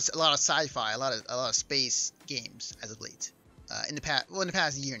sci-fi, a lot of space games as of late. In the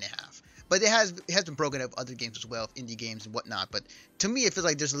past year and a half. But it has been broken up other games as well, indie games and whatnot. But to me, it feels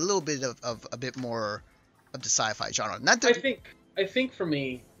like there's a little bit of a bit more of the sci-fi genre. Not that I think for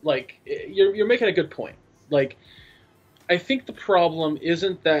me, like you're making a good point. Like I think the problem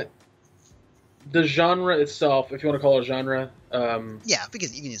isn't that the genre itself, if you want to call it a genre. Yeah,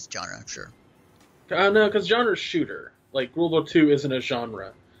 because even it's genre, I'm sure. No, because genre is shooter. Like World War II isn't a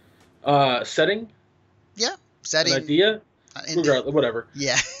genre. Setting. Yeah, setting. An idea. Regardless, whatever.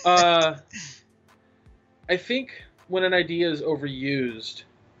 Yeah. I think when an idea is overused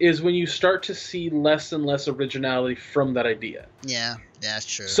is when you start to see less and less originality from that idea. Yeah, that's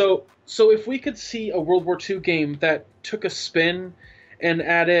true. So if we could see a World War II game that took a spin and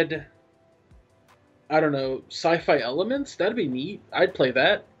added, I don't know, sci-fi elements, that'd be neat. I'd play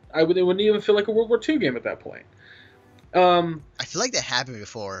that. It wouldn't even feel like a World War II game at that point. I feel like that happened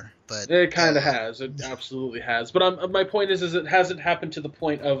before, but it kind of has. It absolutely has. But my point is it hasn't happened to the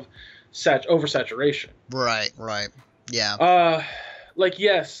point of oversaturation. Right. Yeah. Like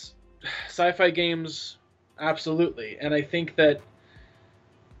yes, sci-fi games, absolutely, and I think that,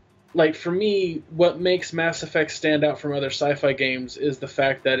 like for me, what makes Mass Effect stand out from other sci-fi games is the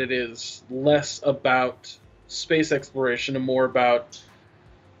fact that it is less about space exploration and more about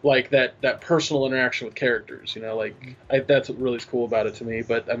like that personal interaction with characters, you know, like that's what really is cool about it to me.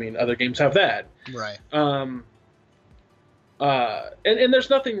 But I mean, other games have that, right? And there's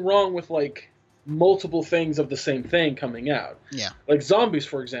nothing wrong with like multiple things of the same thing coming out. Yeah, like zombies,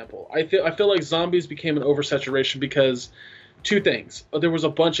 for example. I feel like zombies became an oversaturation because two things. There was a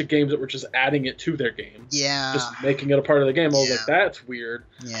bunch of games that were just adding it to their game. Yeah. Just making it a part of the game. I was like, that's weird.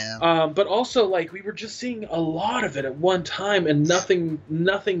 Yeah. But also, like, we were just seeing a lot of it at one time and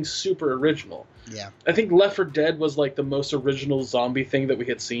nothing super original. Yeah. I think Left 4 Dead was, like, the most original zombie thing that we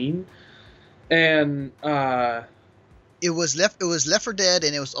had seen. And, It was Left 4 Dead,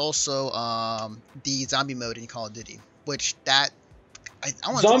 and it was also the zombie mode in Call of Duty, which that...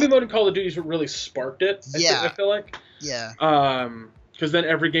 Zombie mode in Call of Duty is what really sparked it, I feel like. Yeah. Because then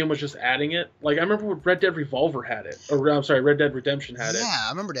every game was just adding it. Like, I remember when Red Dead Revolver had it. Or, I'm sorry, Red Dead Redemption had it. Yeah,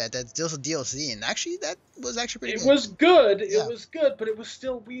 I remember that. That's still a DLC, and actually, that was actually pretty good. It was good. Yeah. It was good, but it was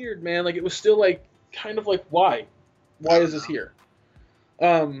still weird, man. Like, it was still, like, kind of like, why? Why is this here?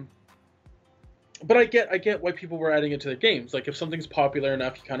 But I get why people were adding it to their games. Like, if something's popular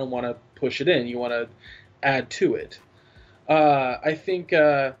enough, you kind of want to push it in. You want to add to it. I think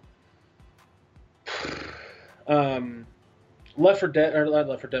Left 4 Dead, or not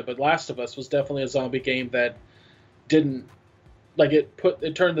Left 4 Dead, but Last of Us was definitely a zombie game that didn't, like,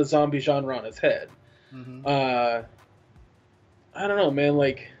 it turned the zombie genre on its head. Mm-hmm. I don't know, man.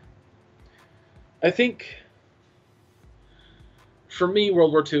 Like, I think for me,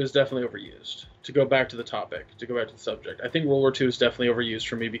 World War II is definitely overused. To go back to the topic, to go back to the subject, I think World War II is definitely overused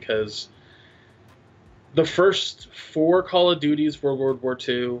for me because the first 4 Call of Duties were World War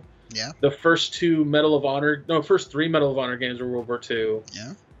II. Yeah. The first 3 Medal of Honor games were World War II.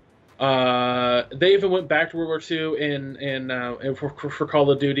 Yeah. They even went back to World War II in for Call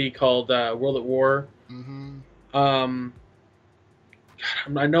of Duty called World at War. Mm-hmm.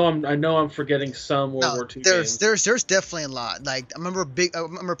 I know I'm forgetting some World War II games. There's definitely a lot. Like I remember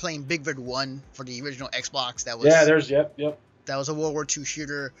playing Big Red 1 for the original Xbox. That was yep. That was a World War II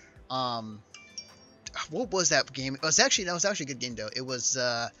shooter. What was that game? That was actually a good game though. It was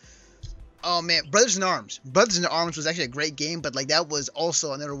oh man, Brothers in Arms. Brothers in Arms was actually a great game, but like that was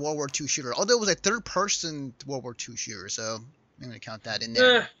also another World War II shooter. Although it was a third-person World War II shooter, so I'm gonna count that in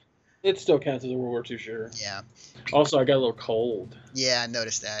there. It still counts as a World War II shooter. Yeah. Also, I got a little cold. Yeah, I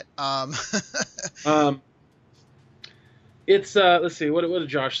noticed that. It's let's see, what did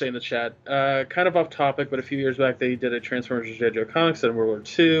Josh say in the chat? Kind of off topic, but a few years back they did a Transformers J. Joe comics in World War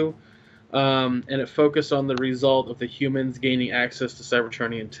II. And it focused on the result of the humans gaining access to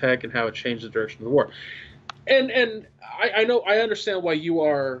Cybertronian tech and how it changed the direction of the war. And I understand why you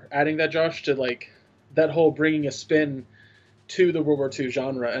are adding that, Josh, to like that whole bringing a spin to the World War II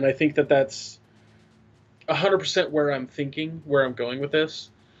genre, and I think that's 100% where I'm going with this,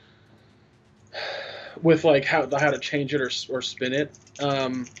 with like how to change it or spin it.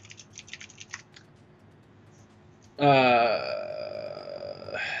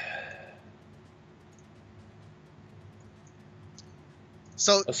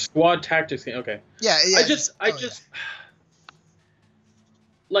 So a squad tactics game. Okay. Yeah. I just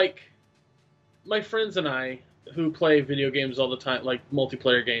like, my friends and I, who play video games all the time, like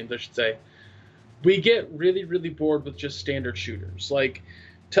multiplayer games, I should say, we get really, really bored with just standard shooters. Like,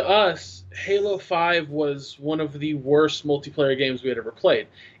 to us, Halo 5 was one of the worst multiplayer games we had ever played.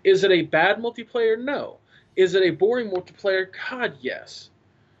 Is it a bad multiplayer? No. Is it a boring multiplayer? God, yes.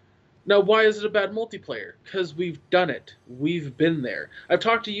 Now, why is it a bad multiplayer? Because we've done it. We've been there. I've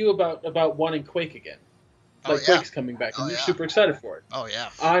talked to you about wanting Quake again. Like, yeah. Quake's coming back, and Oh, you're yeah. super excited for it. Oh, yeah.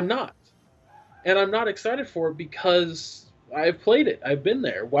 I'm not. And I'm not excited for it because I've played it. I've been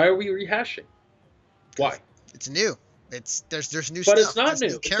there. Why are we rehashing? Why? It's new. There's new But stuff. it's not There's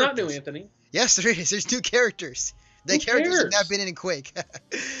new. It's not new, Anthony. Yes, there is. There's new characters. The Who characters have cares? not been in Quake.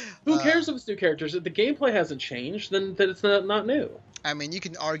 Who cares if it's new characters? If the gameplay hasn't changed, then it's not new. I mean, you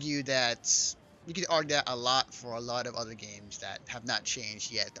can argue that a lot for a lot of other games that have not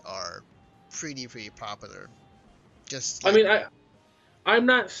changed yet are pretty popular. Just like, I mean, I'm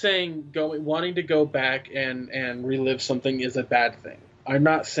not saying wanting to go back and relive something is a bad thing. I'm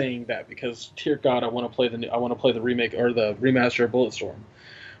not saying that because, dear God, I want to play the remake or the remaster of Bulletstorm.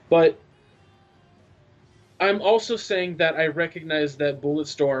 But I'm also saying that I recognize that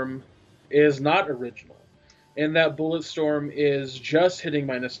Bulletstorm is not original, and that Bulletstorm is just hitting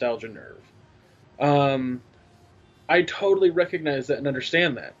my nostalgia nerve. I totally recognize that and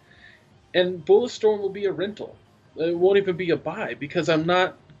understand that. And Bulletstorm will be a rental. It won't even be a buy because I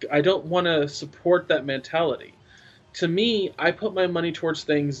don't want to support that mentality. To me, I put my money towards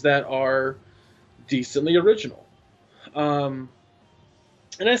things that are decently original. And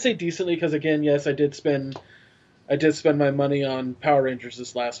I say decently because, again, yes, I did spend my money on Power Rangers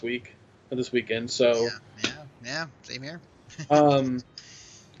this weekend. So yeah, same here. And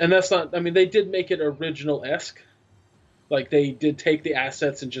that's not. I mean, they did make it original-esque. Like, they did take the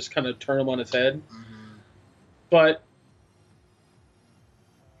assets and just kind of turn them on its head. Mm-hmm. But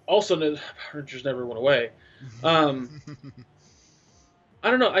also, Power Rangers never went away. I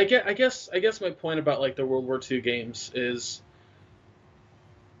don't know. I guess my point about like the World War II games is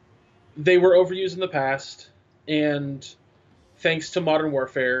they were overused in the past, and thanks to Modern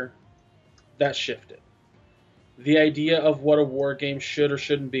Warfare, that shifted. The idea of what a war game should or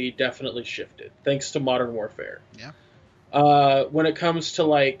shouldn't be definitely shifted, thanks to Modern Warfare. Yeah. When it comes to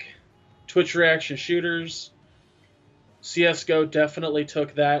like Twitch reaction shooters, CS:GO definitely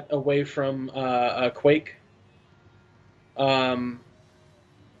took that away from Quake.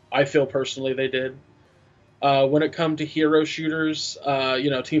 I feel personally they did. When it come to hero shooters,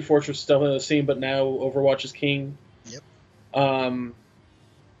 Team Fortress is definitely the scene, but now Overwatch is king. Yep. And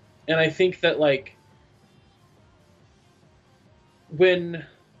I think that like when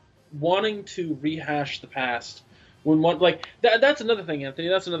wanting to rehash the past, that's another thing, Anthony.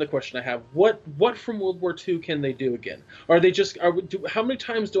 That's another question I have. What from World War II can they do again? How many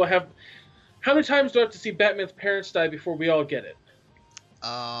times do I have to see Batman's parents die before we all get it?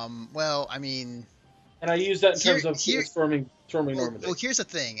 Well, I mean, and I use that in terms of storming Normandy. Well, here's the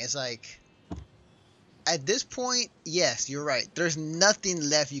thing. It's like, at this point, yes, you're right. There's nothing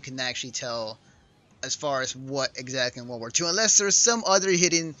left you can actually tell as far as what exactly in World War II, unless there's some other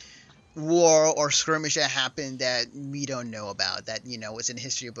hidden war or skirmish that happened that we don't know about, that, it's in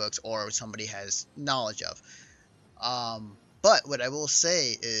history books or somebody has knowledge of. But what I will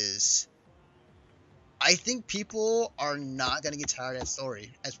say is, I think people are not going to get tired of that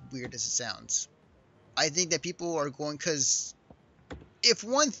story, as weird as it sounds. I think that people are going, because if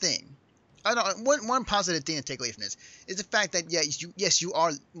one positive thing to take away from this is the fact that, yes, you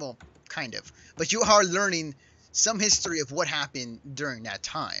are, well, kind of, but you are learning some history of what happened during that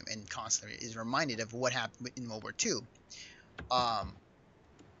time, and constantly is reminded of what happened in World War II.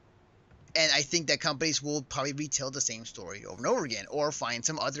 And I think that companies will probably retell the same story over and over again, or find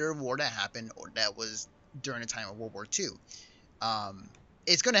some other war that happened or that was during the time of World War II.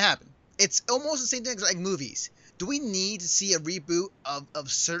 It's going to happen. It's almost the same thing as like movies. Do we need to see a reboot of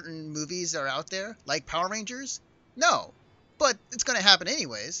certain movies that are out there, like Power Rangers? No, but it's going to happen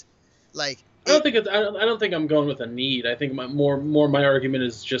anyways. Like, I don't think I'm going with a need. I think my argument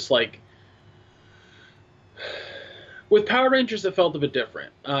is just like, with Power Rangers, it felt a bit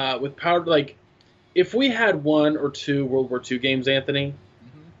different. With if we had one or two World War II games, Anthony,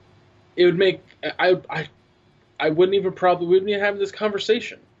 mm-hmm. it would make I wouldn't even have this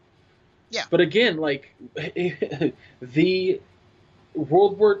conversation. Yeah. But again, like the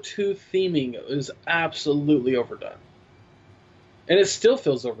World War II theming is absolutely overdone, and it still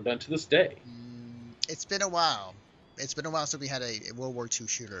feels overdone to this day. It's been a while. It's been a while since we had a World War II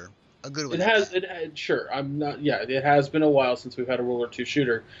shooter. A good one. It has been a while since we've had a World War II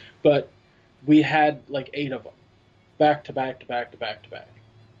shooter, but we had like 8 of them, back to back to back to back to back.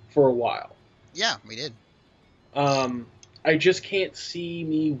 for a while. Yeah, we did. I just can't see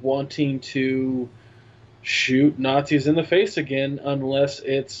me wanting to shoot Nazis in the face again unless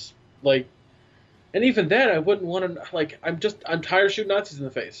it's like, and even then I wouldn't want to, like, I'm tired of shooting Nazis in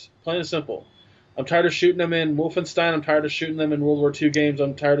the face, plain and simple. I'm tired of shooting them in Wolfenstein. I'm tired of shooting them in World War II games.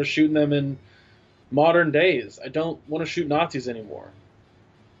 I'm tired of shooting them in modern days. I don't want to shoot Nazis anymore.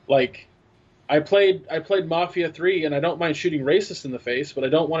 Like, I played Mafia 3, and I don't mind shooting racists in the face, but I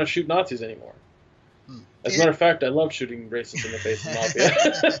don't want to shoot Nazis anymore. As a matter of fact, I love shooting racists in the face in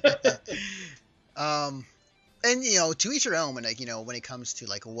Mafia. And, you know, to each your own, like, you know, when it comes to,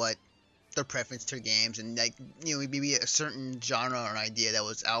 like, what their preference to games, and, like, you know, maybe a certain genre or an idea that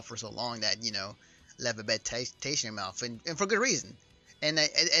was out for so long that, you know, left a bad taste in your mouth, and for good reason. And I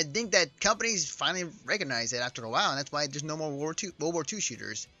think that companies finally recognize it after a while, and that's why there's no more World War II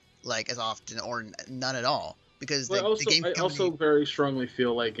shooters, like, as often, or none at all. Because I also very strongly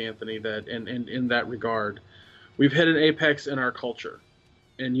feel like, Anthony, that in that regard, we've hit an apex in our culture,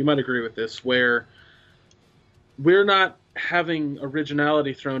 and you might agree with this, where we're not having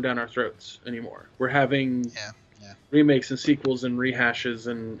originality thrown down our throats anymore. We're having remakes and sequels and rehashes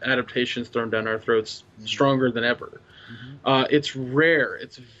and adaptations thrown down our throats stronger than ever. It's rare.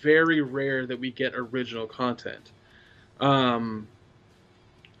 It's very rare that we get original content.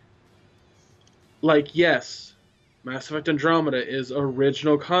 Like, yes, Mass Effect Andromeda is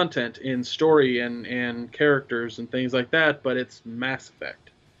original content in story and characters and things like that, but it's Mass Effect.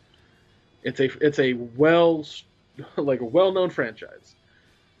 It's a well-known franchise.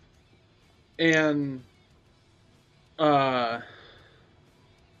 And no,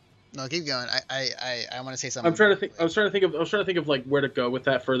 keep going. I want to say something. I was trying to think of like where to go with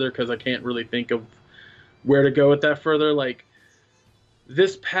that further, because I can't really think of where to go with that further. Like,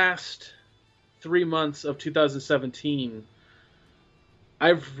 this past 3 months of 2017,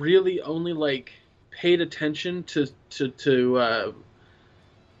 I've really only like paid attention to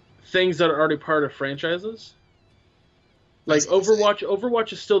things that are already part of franchises. Like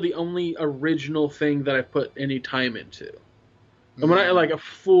Overwatch is still the only original thing that I put any time into. And when I like a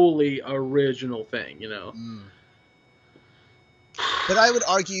fully original thing, you know. But I would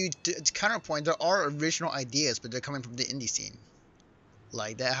argue, to counterpoint, there are original ideas, but they're coming from the indie scene.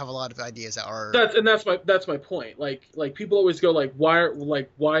 Like, they have a lot of ideas that are. That's my point. Like people always go like, why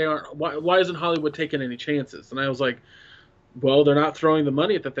isn't Hollywood taking any chances? And I was like, well, they're not throwing the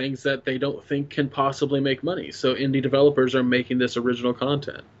money at the things that they don't think can possibly make money. So indie developers are making this original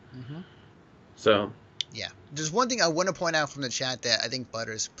content. So. Yeah. There's one thing I want to point out from the chat that I think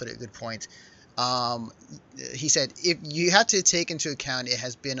Butters put a good point. He said, if you have to take into account it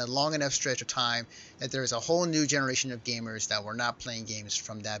has been a long enough stretch of time that there is a whole new generation of gamers that were not playing games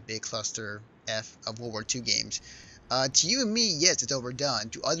from that big cluster F of World War II games. To you and me, yes, it's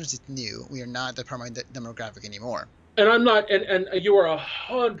overdone. To others, it's new. We are not the primary demographic anymore. And I'm not, and you are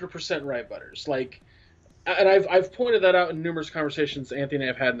 100% right, Butters. Like, and I've pointed that out in numerous conversations Anthony and I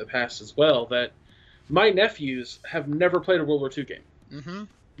have had in the past as well, that my nephews have never played a World War II game.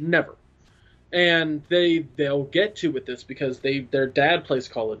 Never. And they'll get to with this because their dad plays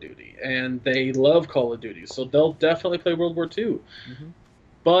Call of Duty and they love Call of Duty, so they'll definitely play World War II.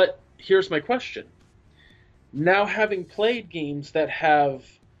 But here's my question: now, having played games that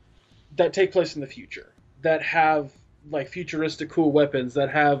take place in the future, that have like futuristic cool weapons, that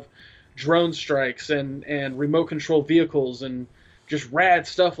have drone strikes and remote control vehicles and just rad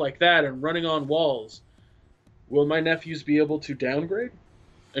stuff like that and running on walls, will my nephews be able to downgrade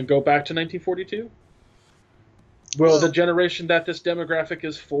and go back to 1942? Will the generation that this demographic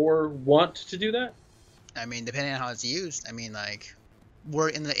is for want to do that? I mean, depending on how it's used. I mean, like, we're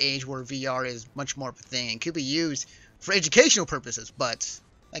in the age where VR is much more of a thing. It could be used for educational purposes, but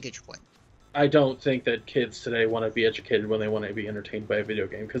I get your point. I don't think that kids today want to be educated when they want to be entertained by a video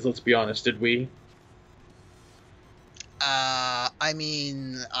game, because let's be honest, did we? I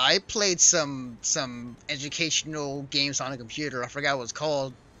mean, I played some educational games on a computer. I forgot what it's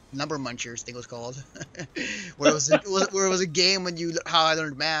called. Number Munchers, I think it was called. where it was a game how I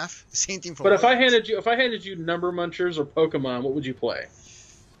learned math. Same thing for. But if I handed you Number Munchers or Pokemon, what would you play?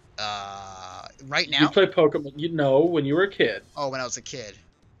 Right now. You play Pokemon. When you were a kid. Oh, when I was a kid.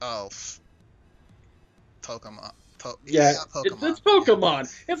 Oh, Pokemon. Pokemon. It's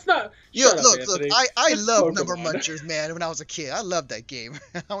Pokemon. It's not. Look. I love Number Munchers, man. When I was a kid, I loved that game.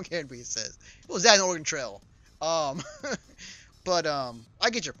 I don't care what he says. It was that in Oregon Trail. But I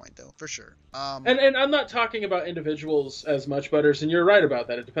get your point though, for sure. And I'm not talking about individuals as much, Butters, and you're right about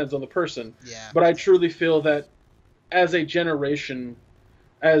that. It depends on the person. Yeah. But I truly feel that as a generation,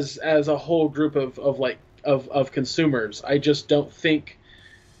 as a whole group of consumers, I just don't think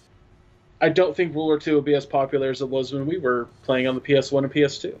I don't think World War II will be as popular as it was when we were playing on the PS1 and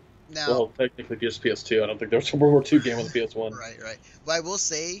PS2. Now, well, technically just PS2. I don't think there was a World War II game on the PS1. right. But I will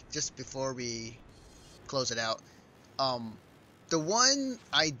say, just before we close it out, the one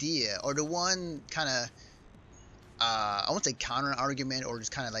idea or the one kind of I won't say counter argument, or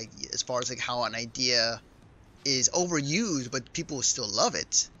just kind of like as far as like how an idea is overused but people still love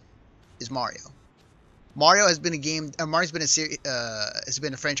it, is Mario. Mario has been a game. Mario's been a series. It's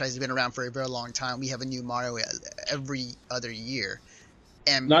been a franchise that's been around for a very long time. We have a new Mario every other year,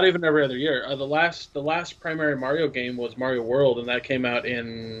 and not even every other year. The last primary Mario game was Mario World, and that came out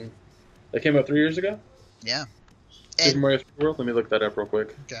 3 years ago. Yeah. Super Mario 3D World. Let me look that up real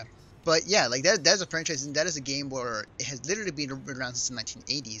quick. Okay. But yeah, like that's a franchise, and that is a game where it has literally been around since the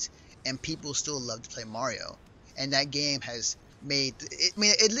 1980s, and people still love to play Mario. And that game has made it. I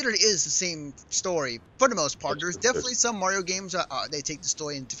mean, it literally is the same story for the most part. There's definitely some Mario games they take the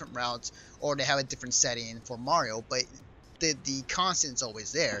story in different routes, or they have a different setting for Mario, but the constant's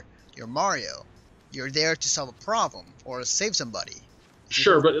always there. You're Mario. You're there to solve a problem or save somebody.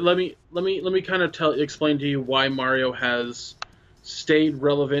 Sure, but let me kind of explain to you why Mario has stayed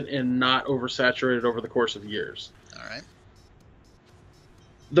relevant and not oversaturated over the course of years. All right.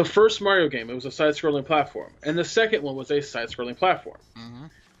 The first Mario game, it was a side-scrolling platform, and the second one was a side-scrolling platform. Mm-hmm.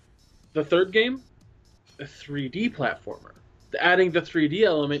 The third game, a 3D platformer. Adding the 3D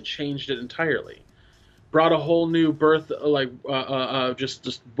element changed it entirely. Brought a whole new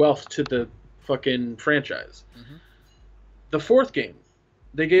just wealth to the fucking franchise. Mm-hmm. The fourth game,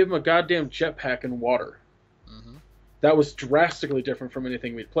 they gave him a goddamn jetpack and water. Mm-hmm. That was drastically different from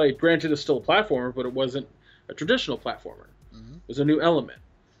anything we'd played. Granted, it's still a platformer, but it wasn't a traditional platformer. Mm-hmm. It was a new element.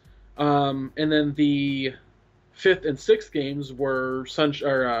 And then the fifth and sixth games were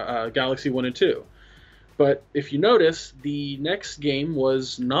Galaxy 1 and 2. But if you notice, the next game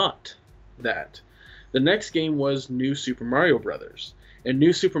was not that. The next game was New Super Mario Brothers. And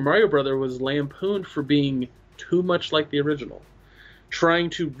New Super Mario Brothers was lampooned for being too much like the original, trying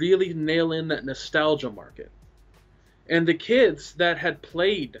to really nail in that nostalgia market. And the kids that had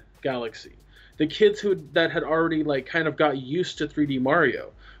played Galaxy, the kids that had already like kind of got used to 3D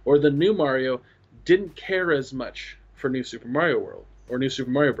Mario or the new Mario, didn't care as much for New Super Mario World or New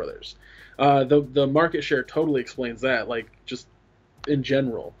Super Mario Brothers. The market share totally explains that, like just in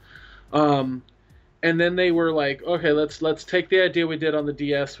general. And then they were like, okay, let's take the idea we did on the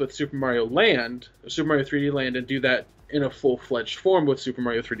DS with Super Mario Land, Super Mario 3D Land, and do that in a full-fledged form with Super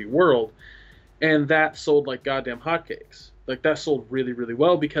Mario 3D World. And that sold like goddamn hotcakes. Like that sold really, really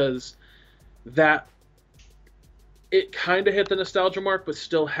well because it kind of hit the nostalgia mark, but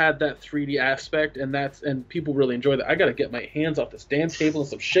still had that 3D aspect, and people really enjoy that. I gotta get my hands off this damn table and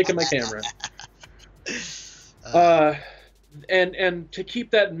stop shaking my camera. And to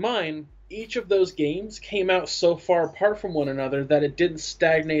keep that in mind, each of those games came out so far apart from one another that it didn't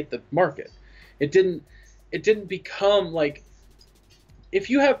stagnate the market. It didn't become like, if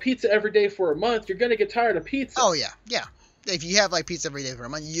you have pizza every day for a month, you're gonna get tired of pizza. Oh yeah. If you have like pizza every day for a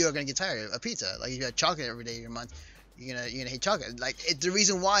month, you're gonna get tired of pizza. Like if you have chocolate every day for a month, you're gonna hate chocolate. Like it's the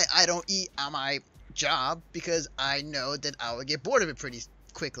reason why I don't eat on my job, because I know that I would get bored of it pretty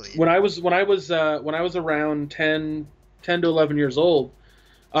quickly. When I was around 10 to 11 years old,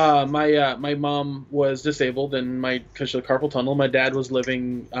 my mom was disabled, and because she had carpal tunnel, my dad was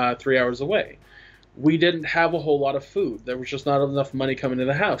living 3 hours away. We didn't have a whole lot of food. There was just not enough money coming to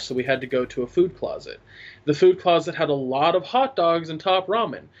the house, so we had to go to a food closet. The food closet had a lot of hot dogs and top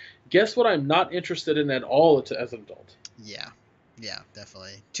ramen. Guess what I'm not interested in at all as an adult? Yeah,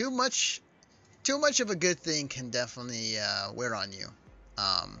 definitely. Too much of a good thing can definitely wear on you,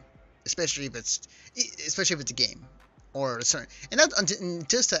 especially if it's a game or a certain. And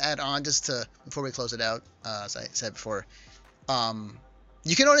just to add on, before we close it out, as I said before,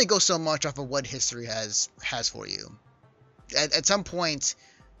 you can only go so much off of what history has for you. At some point,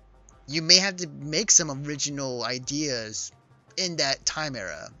 you may have to make some original ideas in that time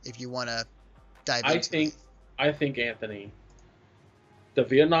era if you want to dive into it. I think, Anthony, the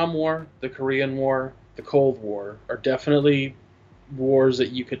Vietnam War, the Korean War, the Cold War are definitely wars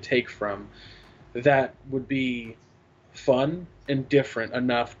that you could take from that would be fun and different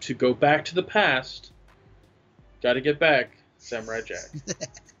enough to go back to the past. Got to get back, Samurai Jack.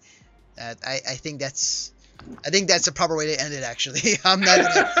 I think that's the proper way to end it. Actually, I'm not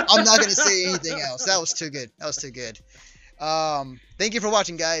gonna say anything else. That was too good. Thank you for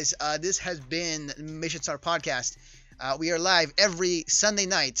watching, guys. This has been Mission Start Podcast. We are live every Sunday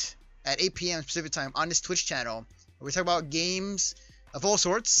night at 8 p.m. Pacific time on this Twitch channel. We talk about games of all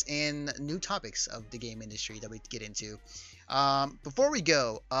sorts and new topics of the game industry that we get into. Before we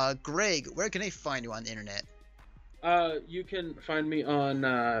go, Greg, where can they find you on the internet? You can find me on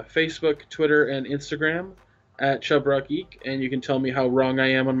Facebook, Twitter, and Instagram at ChubRockGeek, and you can tell me how wrong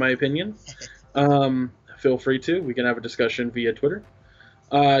I am on my opinion. Feel free to. We can have a discussion via Twitter.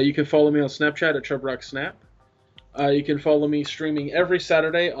 You can follow me on Snapchat at ChubRockSnap. You can follow me streaming every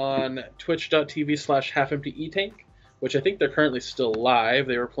Saturday on twitch.tv/halfemptyetank, which I think they're currently still live.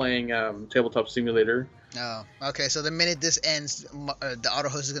 They were playing Tabletop Simulator. Oh, okay. So the minute this ends, the auto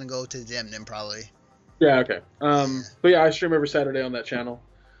host is going to go to them then probably. Yeah, okay. But yeah, I stream every Saturday on that channel.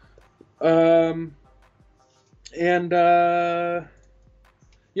 I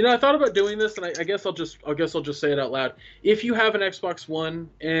thought about doing this, and I guess I'll just say it out loud. If you have an Xbox One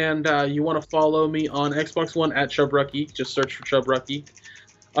and you want to follow me on Xbox One at ChubRockGeek, just search for ChubRockGeek.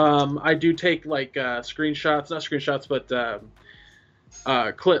 I do take like screenshots, not screenshots, but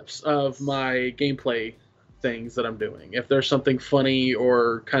clips of my gameplay things that I'm doing. If there's something funny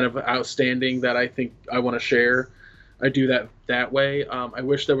or kind of outstanding that I think I want to share, I do that way. I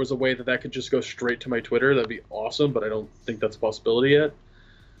wish there was a way that could just go straight to my Twitter. That'd be awesome, but I don't think that's a possibility yet.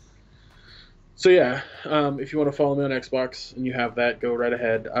 So yeah, if you want to follow me on Xbox and you have that, go right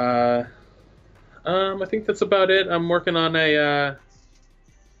ahead. I think that's about it. I'm working on a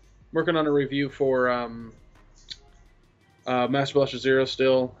review for Master Blaster Zero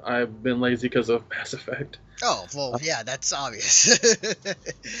still. I've been lazy because of Mass Effect. Oh, well, yeah, that's obvious.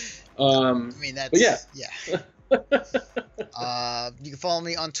 I mean, that's... yeah. You can follow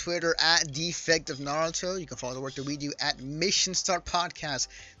me on Twitter at DefectiveNaruto. You can follow the work that we do at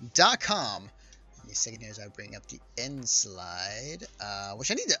MissionStartPodcast.com. Give me a second here as I bring up the end slide,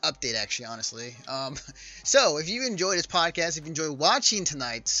 which I need to update, actually, honestly. So, if you enjoy this podcast, if you enjoy watching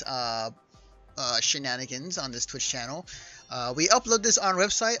tonight's shenanigans on this Twitch channel, we upload this on our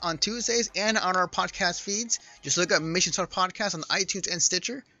website on Tuesdays and on our podcast feeds. Just look up Mission Start Podcast on iTunes and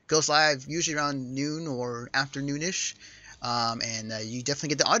Stitcher. Goes live usually around noon or afternoonish. And you definitely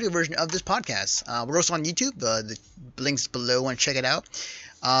get the audio version of this podcast. We're also on YouTube. The link's below. Want to check it out.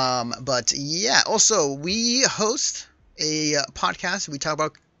 But yeah, also we host a podcast. We talk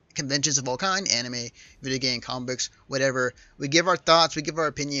about conventions of all kind, anime, video game, comic books, whatever. We give our thoughts, we give our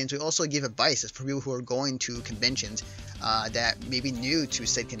opinions. We also give advice for people who are going to conventions that may be new to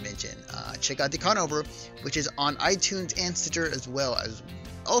said convention. Check out the Conover, which is on iTunes and Stitcher, as well as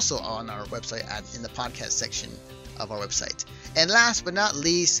also on our website in the podcast section of our website. And last but not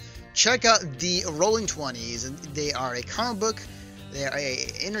least, check out the Rolling 20s. They are a comic book. They are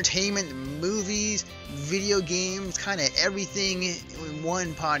entertainment, movies, video games, kind of everything in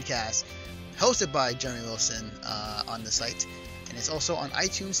one podcast, hosted by Jeremy Wilson on the site. And it's also on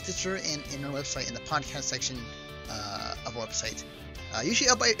iTunes, Stitcher, and in our website in the podcast section of our website. Usually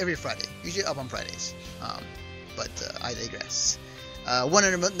up every Friday. Usually up on Fridays. But I digress. One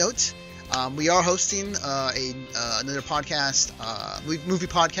other note. We are hosting another podcast, movie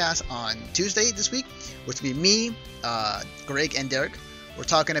podcast on Tuesday this week, which will be me, Greg, and Derek. We're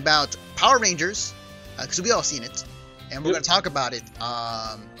talking about Power Rangers, because we all seen it, and we're going to talk about it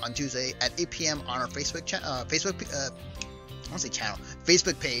on Tuesday at 8 p.m. on our Facebook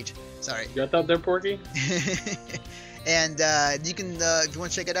Facebook page. Sorry. You got that there, Porky? And you can, if you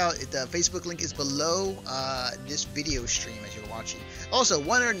want to check it out, the Facebook link is below this video stream as you're watching. Also,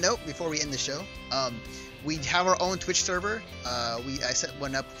 one other note before we end the show. We have our own Twitch server. I set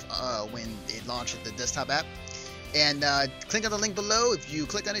one up when it launched the desktop app. And click on the link below. If you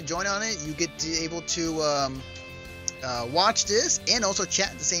click on it, join on it, you get able to watch this and also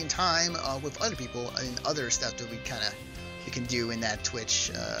chat at the same time with other people and other stuff that we can do in that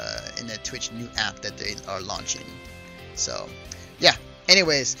Twitch new app that they are launching. So, yeah.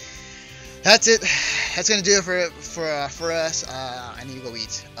 Anyways, that's it. That's gonna do it for us. I need to go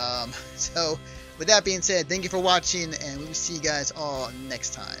eat. So, with that being said, thank you for watching, and we will see you guys all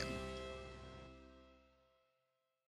next time.